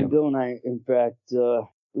 Yeah. And Bill and I, in fact,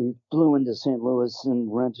 we flew into St. Louis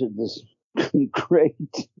and rented this great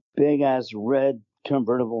big ass red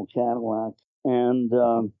convertible Cadillac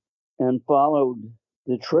and followed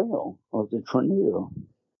the trail of the tornado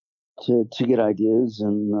to get ideas.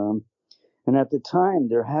 And at the time,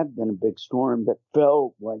 there had been a big storm that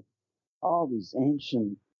fell like all these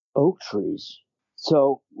ancient oak trees.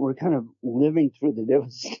 So we're kind of living through the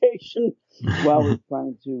devastation while we're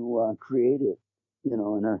trying to create it, in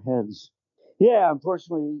our heads. Yeah,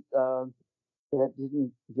 unfortunately, that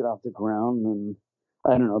didn't get off the ground. And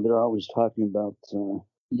I don't know, they're always talking about,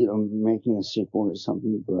 making a sequel or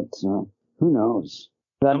something, but who knows?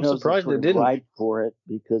 God I'm knows surprised sort it of didn't. right for it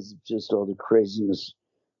because of just all the craziness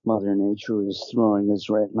Mother Nature is throwing us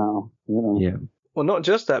right now. Yeah. Well, not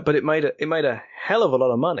just that, but it made a hell of a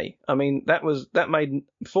lot of money. I mean, that made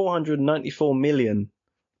 494 million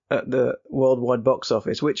at the worldwide box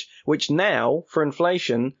office, which now for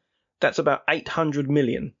inflation, that's about 800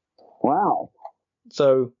 million. Wow.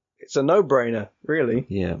 So it's a no-brainer, really.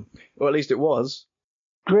 Yeah. Or at least it was.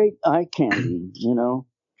 Great eye candy, I know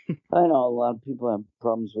a lot of people have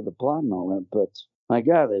problems with the plot and all that, but my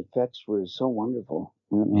God, the effects were so wonderful.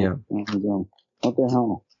 Yeah. And, what the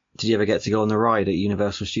hell? Did you ever get to go on the ride at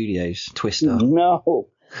Universal Studios, Twister? No,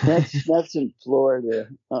 that's in Florida.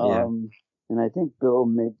 Yeah. And I think Bill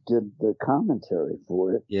did the commentary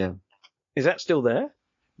for it. Yeah. Is that still there?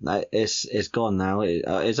 No, it's gone now.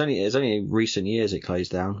 It's only recent years it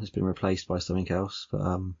closed down. It's been replaced by something else. But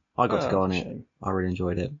I got to go on it. Shame. I really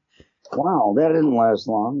enjoyed it. Wow, that didn't last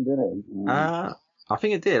long, did it? I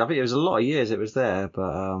think it did. I think it was a lot of years it was there,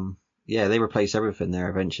 but yeah, they replaced everything there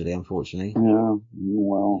eventually, unfortunately. Yeah.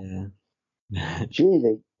 Well. Yeah. Gee,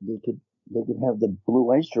 they could have the Blue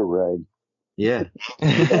Oyster ride. Yeah.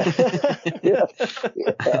 Yeah.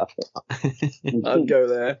 I'd go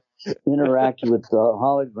there. Interact with the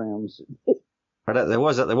holograms. But there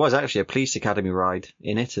was actually a police academy ride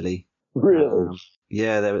in Italy. Really?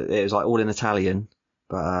 Yeah, it was like all in Italian,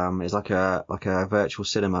 but it was like a virtual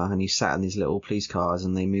cinema, and you sat in these little police cars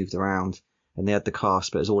and they moved around, and they had the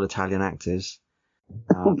cast, but it was all Italian actors.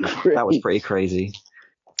 That was pretty crazy.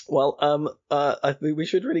 Well, I think we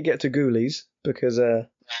should really get to Ghoulies because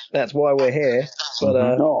that's why we're here.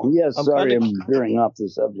 But sorry, I'm veering off the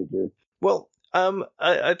subject here. Well,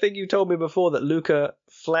 I think you told me before that Luca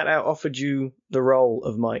flat out offered you the role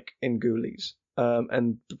of Mike in Ghoulies,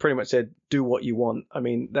 and pretty much said, "Do what you want." I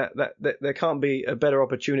mean, that there can't be a better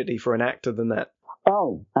opportunity for an actor than that.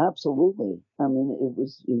 Oh, absolutely. I mean,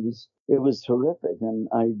 it was terrific, and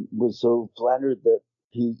I was so flattered that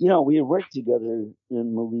he, we had worked together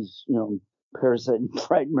in movies, Parasite and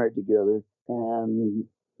Frightmare together, and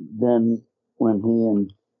then when he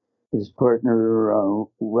and his partner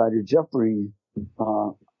Ryder Jeffrey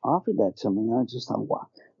offered that to me, I just thought, wow,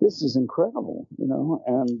 this is incredible, and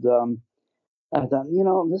I thought,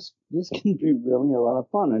 this can be really a lot of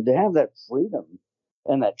fun, and to have that freedom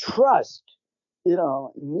and that trust.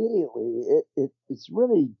 Immediately, it's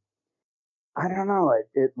really, I don't know,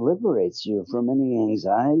 it liberates you from any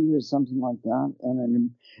anxiety or something like that. And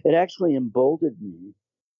then it actually emboldened me.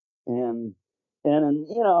 And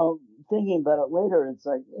thinking about it later, it's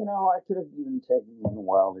like, I could have even taken even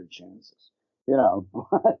wilder chances,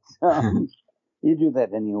 but you do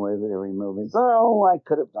that anyway with every movie. It's, oh, I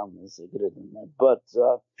could have done this, I could have done that. But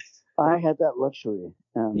I had that luxury.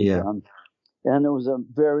 And, and it was a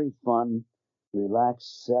very fun,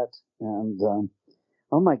 relaxed set, and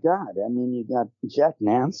oh my God! I mean, you got Jack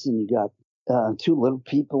Nance, and you got two little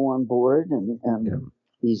people on board, and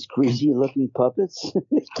these greasy looking puppets.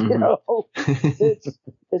 You know,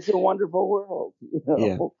 it's a wonderful world. You know?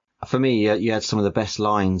 Yeah. For me, you had some of the best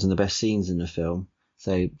lines and the best scenes in the film.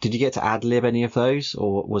 So, did you get to ad-lib any of those,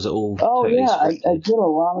 or was it all totally scripted? I did a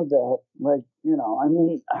lot of that. Like, you know, I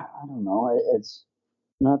mean, I don't know. It's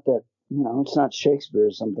not that, you know, it's not Shakespeare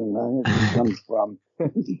or something. It just comes from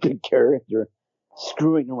the character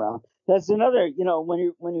screwing around. That's another, you know, when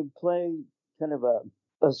you play kind of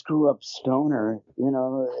a screw-up stoner, you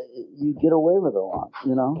know, you get away with a lot,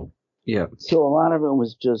 you know? Yeah. So a lot of it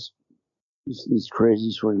was just these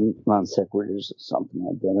crazy sort of non sequiturs or something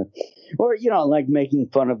like that, or you know, like making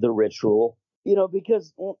fun of the ritual, you know,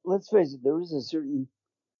 because let's face it, there is a certain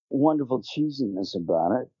wonderful cheesiness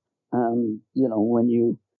about it, and you know, when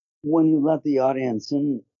you let the audience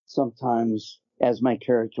in, sometimes, as my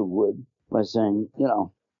character would, by saying, you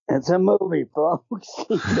know, it's a movie, folks,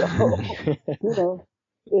 you know,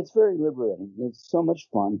 it's very liberating. It's so much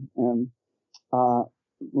fun, and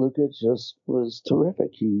Luca just was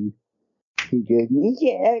terrific. He gave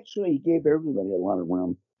everybody a lot of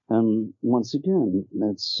room. And once again,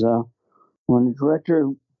 it's when a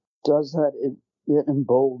director does that, it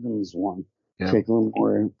emboldens one. Yeah. Take a little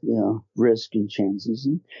more, you know, risk and chances,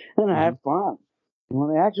 and have fun. And when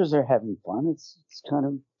the actors are having fun, it's kind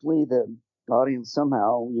of flee the audience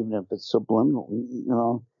somehow, even if it's subliminal. You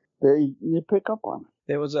know, they pick up on it.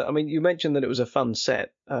 There was I mean, you mentioned that it was a fun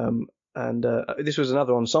set, and this was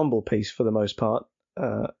another ensemble piece for the most part,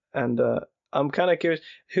 and I'm kind of curious,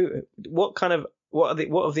 what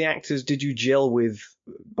of the actors did you gel with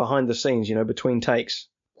behind the scenes, you know, between takes?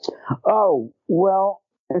 Oh, well,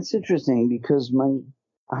 it's interesting because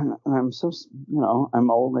I'm so, you know,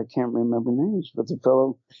 I'm old, I can't remember names, but the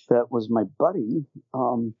fellow that was my buddy,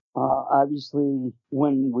 obviously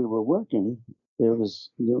when we were working, there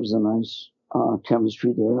was a nice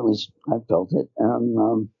chemistry there, at least I felt it.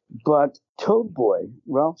 And but Toad Boy,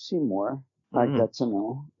 Ralph Seymour, I got to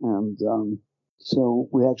know, and so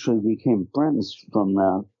we actually became friends from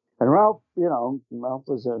that. And Ralph, you know, Ralph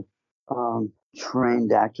was a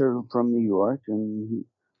trained actor from New York, and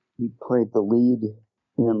he played the lead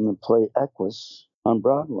in the play Equus on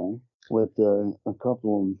Broadway with a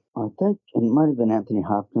couple of, I think it might have been Anthony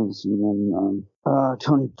Hopkins and then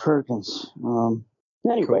Tony Perkins.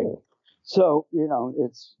 Anyway, cool. So, you know,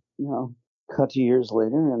 it's, you know, cut to years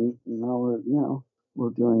later, and now we're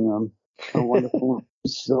doing a wonderful,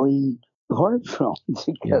 silly horror film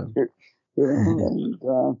together.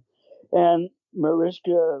 Yeah. And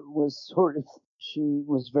Mariska was she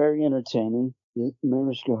was very entertaining.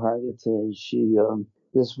 Mariska Hargitay,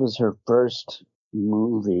 this was her first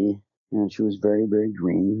movie, and she was very, very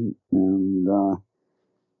green. And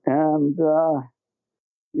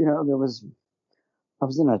you know, I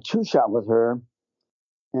was in a 2-shot with her,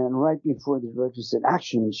 and right before the director said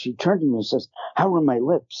action, she turned to me and says, "How are my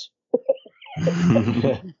lips?"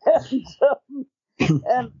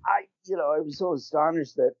 And I, you know, I was so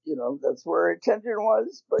astonished that, you know, that's where her attention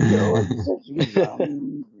was. But, you know, she was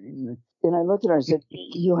and I looked at her and said,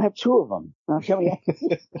 "You have 2 of them. Now, can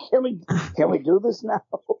we do this now?"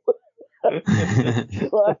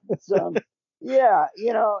 But yeah,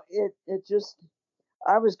 you know, it just,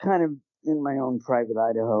 I was kind of in my own private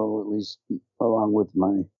Idaho, at least along with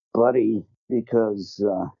my buddy, because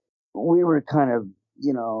we were kind of,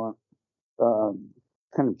 you know,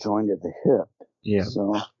 kind of joined at the hip. Yeah.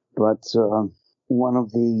 So, but one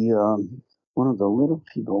of the little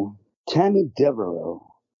people, Tammy Devereaux,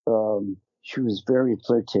 she was very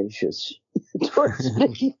flirtatious towards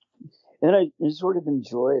me, and I sort of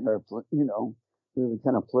enjoyed our, you know, we would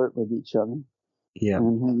kind of flirt with each other. Yeah.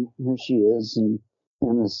 And here she is, in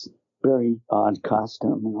this very odd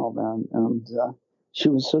costume and all that, and she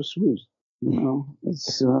was so sweet. You know,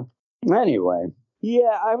 it's anyway.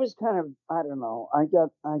 Yeah, I was kind of, I don't know. I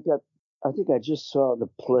think I just saw the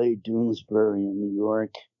play Doonesbury in New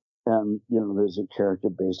York, and, you know, there's a character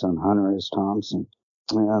based on Hunter S. Thompson.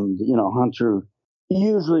 And, you know, Hunter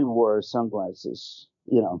usually wore sunglasses,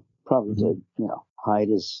 you know, probably to, you know, hide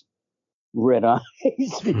his red eyes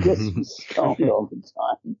because he was stoned all the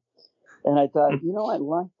time. And I thought, you know, I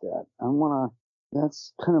like that.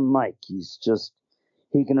 That's kind of Mike.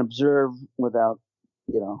 He can observe without,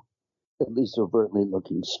 you know, at least overtly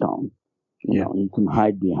looking stoned. You know, you can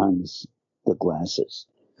hide behind the glasses.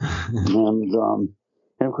 And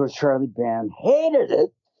of course, Charlie Band hated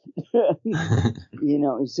it. You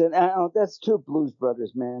know, he said, "Oh, that's 2 Blues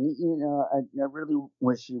Brothers, man. You know, I really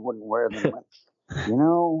wish you wouldn't wear them." You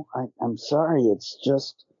know, I'm sorry. It's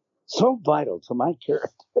just so vital to my character.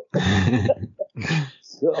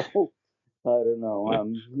 So, I don't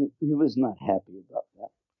know. He was not happy about that.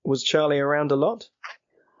 Was Charlie around a lot?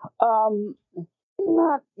 Um,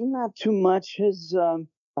 not too much. His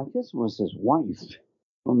I guess it was his wife.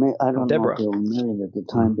 Well, I don't know Deborah. if they were married at the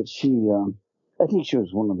time, but she I think she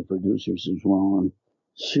was one of the producers as well, and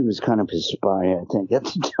she was kind of his spy, I think, at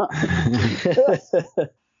the time.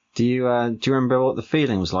 Do you remember what the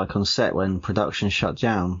feeling was like on set when production shut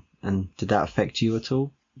down, and did that affect you at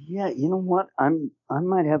all? Yeah, you know what? I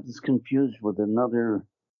might have this confused with another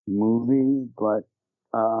movie, but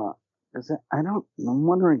I'm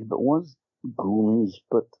wondering if it was Ghoulies,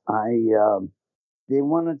 but they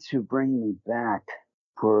wanted to bring me back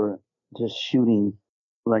for just shooting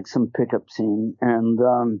like some pickup scene, and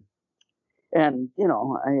you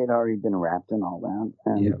know, I had already been wrapped and all that,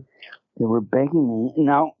 and they were begging me.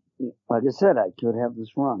 Now, like I said, I could have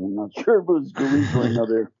this wrong. I'm not sure if it was Ghoulies or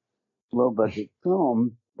another low budget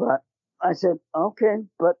film, but I said, okay,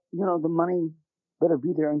 but you know, the money better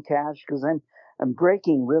be there in cash, because I'm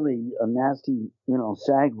breaking really a nasty, you know,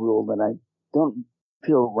 SAG rule that I don't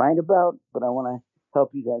feel right about, but I want to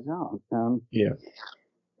help you guys out. Yeah.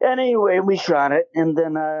 Anyway, we shot it, and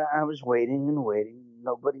then I was waiting and waiting,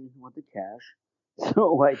 nobody with the cash,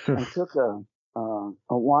 so I took a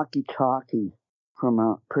walkie-talkie from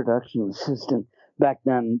a production assistant. Back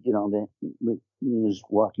then, you know, they used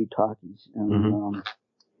walkie-talkies, and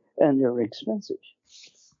and they were expensive.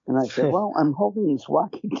 And I said, well, I'm holding this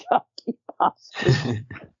walkie-talkie hostage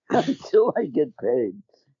until I get paid.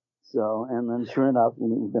 So, and then sure enough,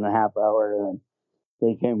 within a half hour,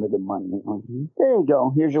 they came with the money. There you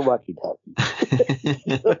go. Here's your walkie-talkie.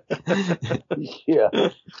 Yeah.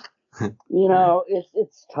 You know,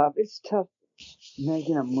 it's tough. It's tough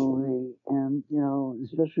making a movie, and you know,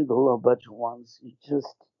 especially the low budget ones. You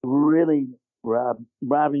just really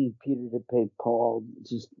robbing Peter to pay Paul,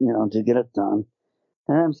 just, you know, to get it done.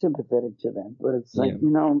 And I'm sympathetic to that, but it's like, you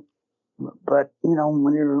know, but you know,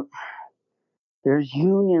 when there's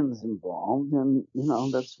unions involved, and you know,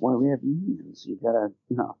 that's why we have unions. You gotta,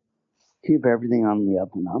 you know, keep everything on the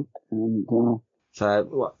up and up. And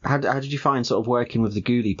so, how did you find sort of working with the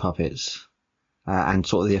Ghoulie puppets and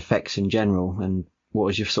sort of the effects in general? And what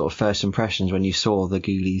was your sort of first impressions when you saw the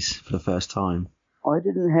Ghoulies for the first time? I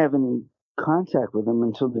didn't have any contact with them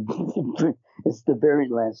until it's the very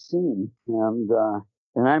last scene, and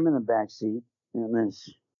I'm in the back seat, and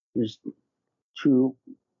there's two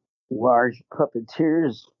large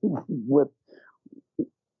puppeteers with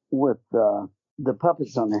the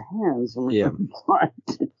puppets on their hands, and we're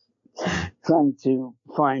trying to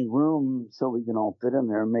find room so we can all fit in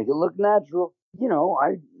there and make it look natural. You know,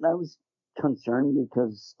 I was concerned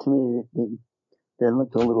because to me they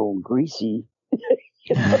looked a little greasy.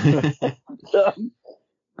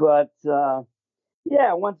 But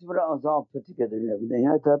yeah, once it was all put together and everything,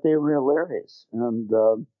 I thought they were hilarious. And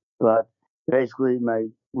but basically, my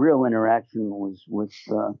real interaction was with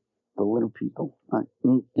the little people.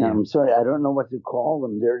 I'm sorry, I don't know what to call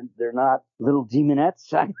them. They're not little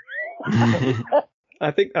demonettes.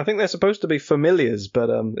 I think they're supposed to be familiars, but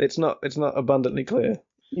it's not abundantly clear.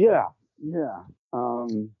 Yeah.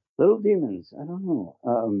 Little demons. I don't know.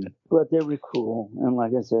 But they were cool, and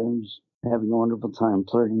like I said, I was having a wonderful time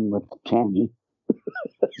flirting with Tammy.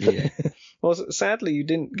 Well, sadly, you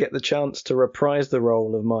didn't get the chance to reprise the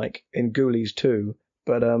role of Mike in Ghoulies 2,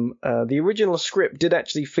 but the original script did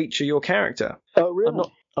actually feature your character. Oh, really?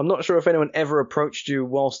 I'm not sure if anyone ever approached you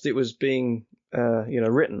whilst it was being,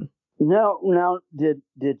 written. No. Now, did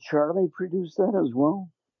Charlie produce that as well?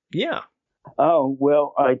 Yeah. Oh,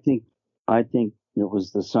 well, I think it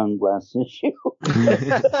was the sunglass issue.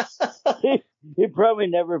 He probably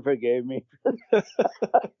never forgave me.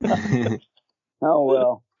 Oh,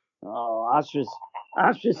 well. Oh,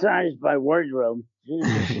 ostracized by wardrobe.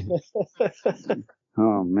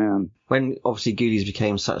 Oh, man. When obviously Ghoulies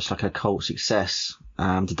became such like a cult success,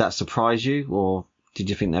 did that surprise you, or did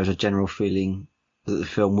you think there was a general feeling that the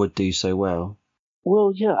film would do so well?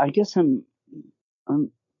 Well, yeah, I guess I'm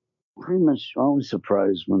pretty much always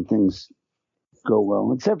surprised when things go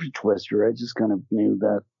well, except for Twister. I just kind of knew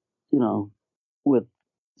that, you know, with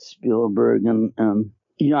Spielberg and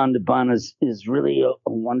Jan de Bont is really a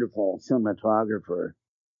wonderful cinematographer,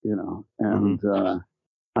 you know, and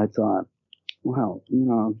I thought, wow, you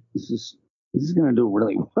know, this is going to do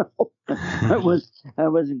really well. I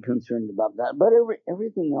wasn't concerned about that, but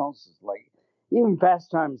everything else is like, even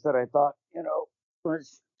Fast Times that I thought, you know,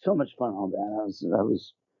 was so much fun. All that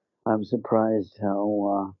I was surprised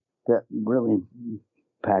how that really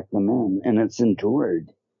packed them in, and it's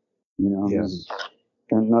endured. You know, there's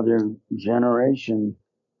another generation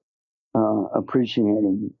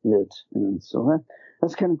appreciating it, and so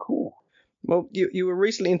that's kind of cool. Well, you were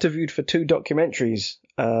recently interviewed for 2 documentaries,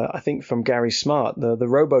 I think from Gary Smart, the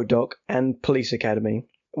RoboDoc and Police Academy.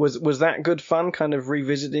 Was that good fun, kind of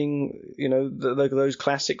revisiting, those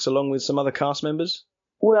classics along with some other cast members?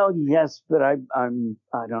 Well, yes, but I don't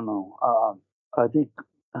know. I think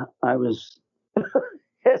I was,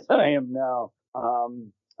 as I am now.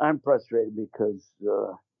 I'm frustrated because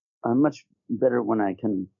I'm much better when I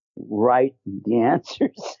can write the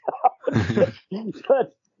answers,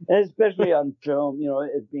 but especially on film,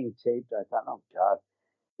 it being taped. I thought, oh God,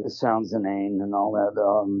 this sounds inane and all that.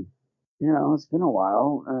 It's been a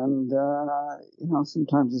while, and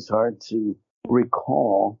sometimes it's hard to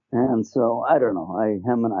recall, and so I don't know. I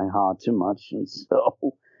hem and I haw too much, and so.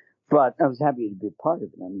 But I was happy to be a part of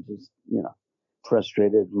it. I'm just,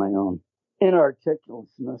 frustrated at my own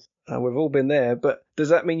inarticulateness. We've all been there, but does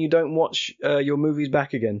that mean you don't watch your movies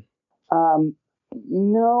back again?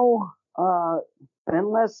 No,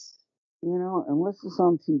 unless it's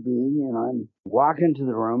on TV and I'm walking to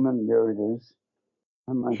the room and there it is.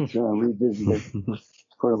 I might revisit it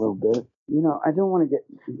for a little bit. I don't want to get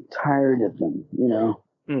tired of them,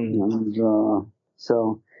 And,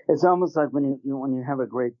 so it's almost like when you have a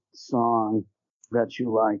great song that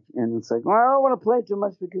you like, and it's like, well, I don't want to play it too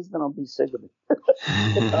much because then I'll be sick of it.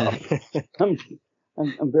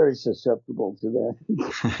 I'm very susceptible to that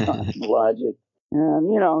logic,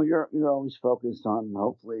 and you're always focused on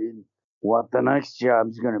hopefully what the next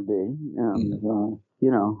job's going to be, and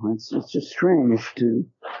it's just strange to.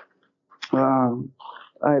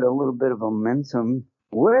 I had a little bit of momentum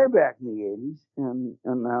way back in the 80s, and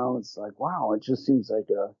now it's like, wow, it just seems like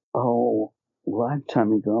a whole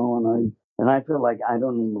lifetime ago, and I feel like I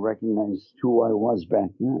don't even recognize who I was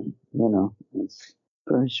back then. It's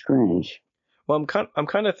very strange. Well, I'm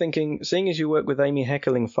kind of thinking, seeing as you work with Amy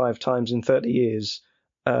Heckerling 5 times in 30 years,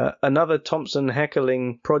 another Thompson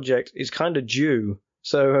Heckerling project is kind of due.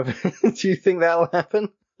 So, do you think that'll happen?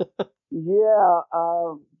 Yeah,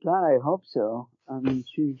 God, I hope so. I mean,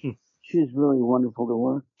 she's really wonderful to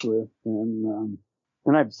work with, and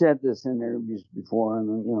I've said this in interviews before, and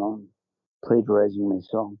I'm plagiarizing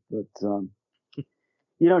myself, but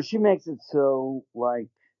she makes it so like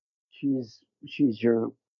she's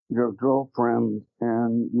your girlfriend,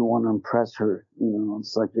 and you want to impress her.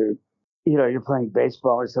 It's like you're playing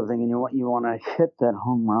baseball or something, and you want to hit that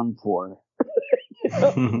home run for her.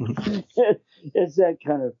 It's that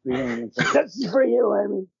kind of feeling. It's like, this is for you,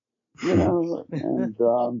 Amy. And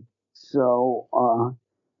so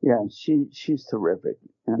yeah, she's terrific,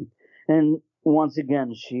 and once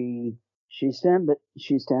again she stands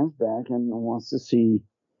back and wants to see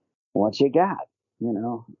what you got.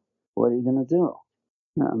 What are you gonna do?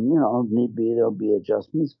 If need be, there'll be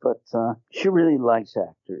adjustments, but she really likes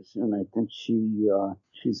actors, and I think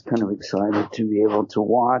she's kind of excited to be able to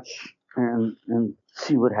watch and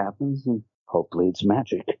see what happens, and hopefully it's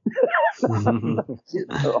magic.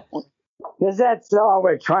 Because that's all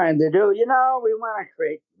we're trying to do. We want to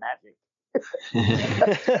create magic.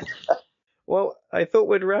 Well, I thought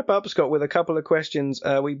we'd wrap up, Scott, with a couple of questions.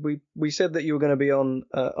 We said that you were going to be on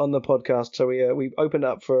the podcast, so we opened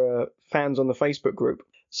up for fans on the Facebook group.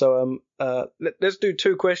 So let's do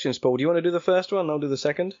 2 questions, Paul. Do you want to do the first one? I'll do the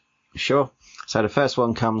second. Sure. So the first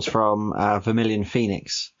one comes from Vermilion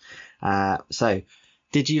Phoenix. So,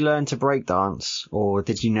 did you learn to breakdance, or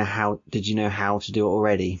did you know how to do it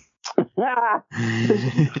already?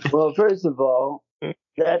 Well, first of all,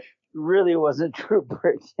 that really wasn't true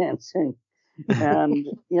breakdancing. And,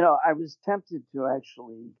 I was tempted to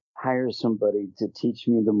actually hire somebody to teach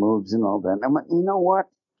me the moves and all that. And I went, you know what?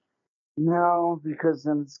 No, because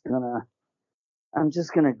then I'm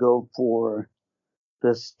just going to go for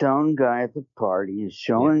the stone guy at the party is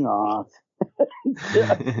showing off.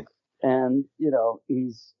 And,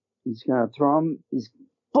 he's going to throw him. He's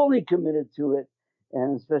fully committed to it.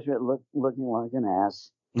 And especially looking like an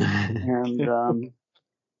ass. And,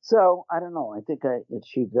 so I don't know. I think I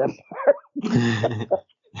achieved that part.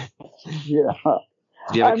 Yeah.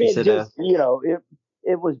 Do you ever consider? Just,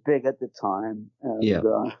 it was big at the time,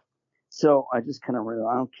 and so I just kind of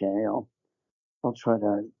realized, okay, I'll try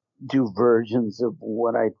to do versions of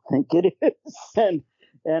what I think it is,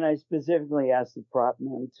 and I specifically asked the prop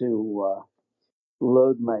man to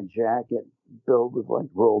load my jacket filled with like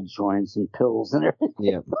rolled joints and pills and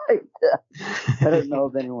everything like that. I don't know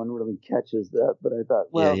if anyone really catches that, but I thought,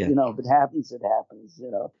 well, if it happens, it happens.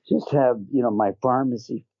 Just have my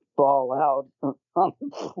pharmacy fall out on the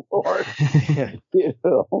floor.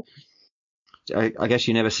 I guess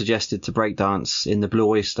you never suggested to break dance in the Blue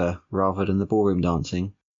Oyster rather than the ballroom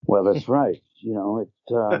dancing. Well, that's right.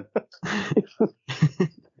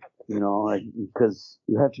 because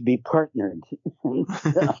you have to be partnered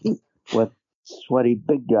with sweaty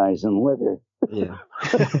big guys in leather. Yeah.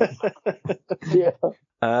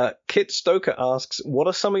 Yeah. Kit Stoker asks, what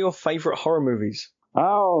are some of your favorite horror movies?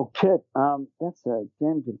 Oh, Kit, that's a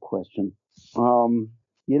damn good question.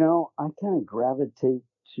 I kind of gravitate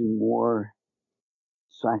to more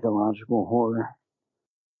psychological horror.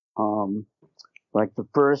 Like the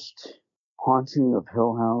first Haunting of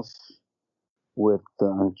Hill House with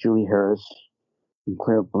Julie Harris and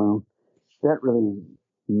Claire Bloom. That really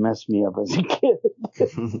messed me up as a kid.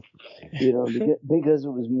 Because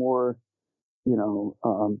it was more,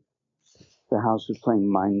 the house was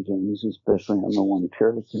playing mind games, especially on the one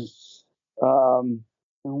character. And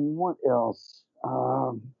what else?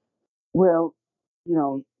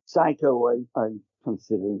 Psycho, I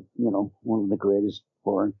consider, one of the greatest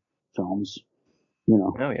horror films.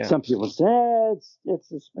 Oh, yeah. Some people say it's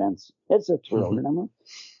suspense, it's a thriller, and I'm like,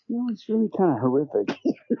 it's really kind of horrific.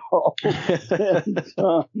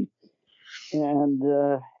 And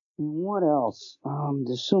what else?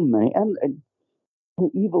 There's so many, and The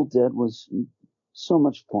Evil Dead was so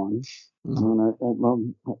much fun. And I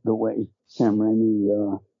love the way Sam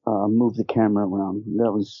Raimi moved the camera around.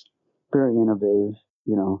 That was very innovative,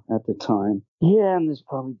 at the time. Yeah, and there's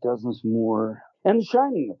probably dozens more. And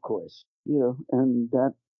Shining, of course, and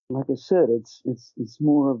that, like I said, it's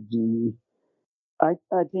more of the. I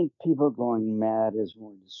think people going mad is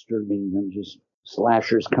more disturbing than just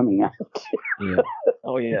slashers coming out. Yeah.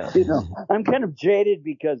 Oh yeah. I'm kind of jaded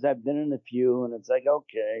because I've been in a few, and it's like,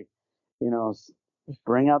 okay,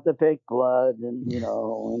 bring out the fake blood and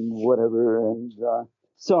and whatever, and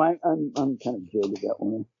so I'm kind of jaded that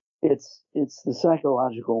way. It's the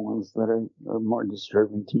psychological ones that are more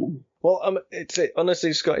disturbing to me. Well,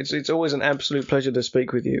 honestly, Scott, it's always an absolute pleasure to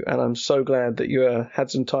speak with you, and I'm so glad that you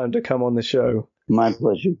had some time to come on the show. My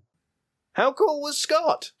pleasure. How cool was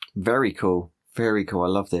Scott? Very cool. Very cool. I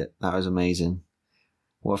loved it. That was amazing.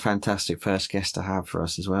 What a fantastic first guest to have for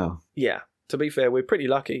us as well. Yeah. To be fair, we're pretty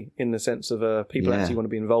lucky in the sense of people actually want to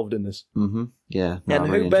be involved in this. Mm-hmm. Yeah. No, and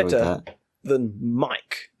who better than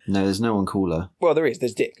Mike? No, there's no one cooler. Well, there is.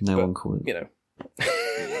 There's Dick. No one cooler.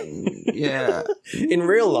 Yeah. In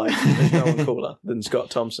real life, there's no one cooler than Scott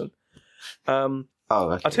Thompson.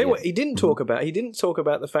 Okay, I'll tell you what, he didn't talk about. He didn't talk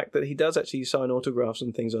about the fact that he does actually sign autographs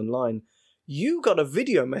and things online. You got a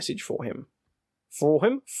video message for him.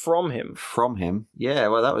 From him. Yeah,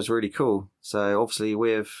 well, that was really cool. So obviously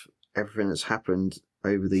with everything that's happened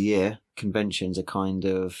over the year, conventions are kind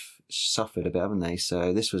of suffered a bit, haven't they?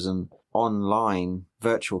 So this was an online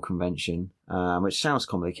virtual convention, which sounds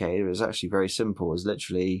complicated. It was actually very simple. It was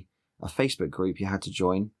literally a Facebook group you had to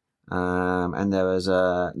join. And there was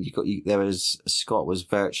Scott was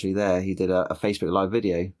virtually there. He did a Facebook live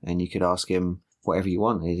video, and you could ask him whatever you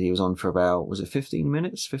wanted. He was on for about, was it 20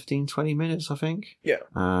 minutes, I think? Yeah.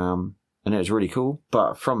 And it was really cool.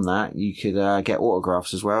 But from that, you could get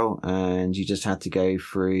autographs as well, and you just had to go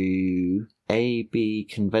through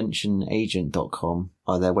abconventionagent.com,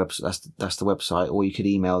 or their website. That's the website, or you could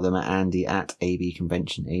email them at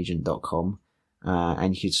andy@abconventionagent.com.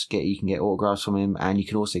 And you can get autographs from him, and you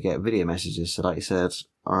can also get video messages. So like you said,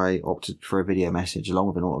 I opted for a video message along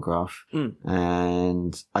with an autograph.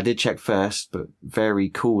 And I did check first, but very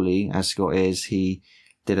coolly, as Scott is, he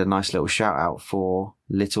did a nice little shout out for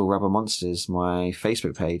Little Rubber Monsters, my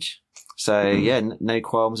Facebook page. So yeah, no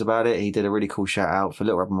qualms about it. He did a really cool shout out for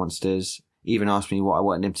Little Rubber Monsters. Even asked me what I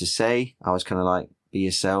wanted him to say. I was kind of like, be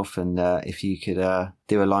yourself, and if you could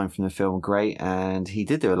do a line from the film, great. And he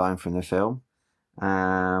did do a line from the film.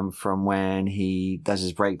 From when he does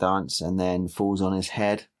his breakdance and then falls on his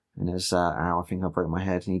head, and it's ow, I think I broke my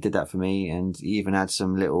head, and he did that for me. And he even had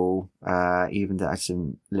some little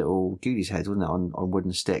Goonies heads, wasn't it, on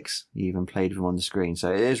wooden sticks. He even played with them on the screen,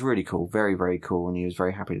 so it is really cool, very, very cool, and he was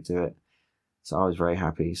very happy to do it, so I was very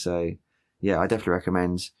happy. So yeah, I definitely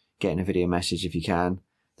recommend getting a video message if you can.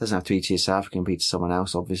 Doesn't have to be to yourself, it can be to someone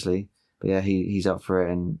else, obviously, but yeah, he's up for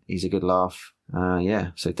it, and he's a good laugh.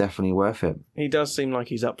 Yeah, so definitely worth it. He does seem like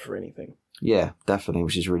he's up for anything. Yeah, definitely,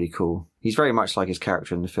 which is really cool. He's very much like his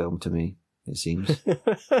character in the film to me, it seems.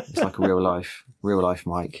 It's like a real life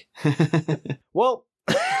Mike. Well,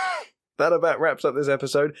 that about wraps up this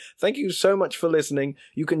episode. Thank you so much for listening.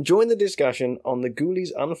 You can join the discussion on the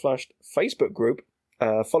Ghoulies Unflushed Facebook group.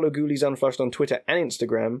 Follow Ghoulies Unflushed on Twitter and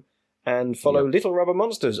Instagram. And follow Little Rubber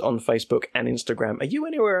Monsters on Facebook and Instagram. Are you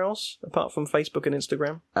anywhere else apart from Facebook and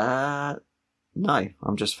Instagram? No,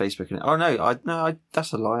 I'm just Facebooking it. Oh no,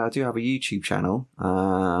 that's a lie. I do have a YouTube channel.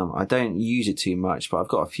 I don't use it too much, but I've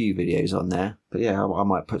got a few videos on there. But yeah, I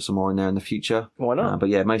might put some more in there in the future. Why not? But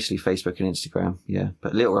yeah, mostly Facebook and Instagram. Yeah,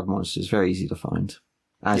 but Little Red Monsters very easy to find.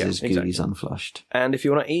 As is Ghoulies Unflushed. And if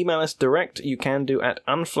you want to email us direct, you can do at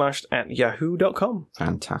unflushed@yahoo.com.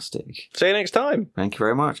 Fantastic. See you next time. Thank you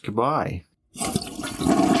very much. Goodbye.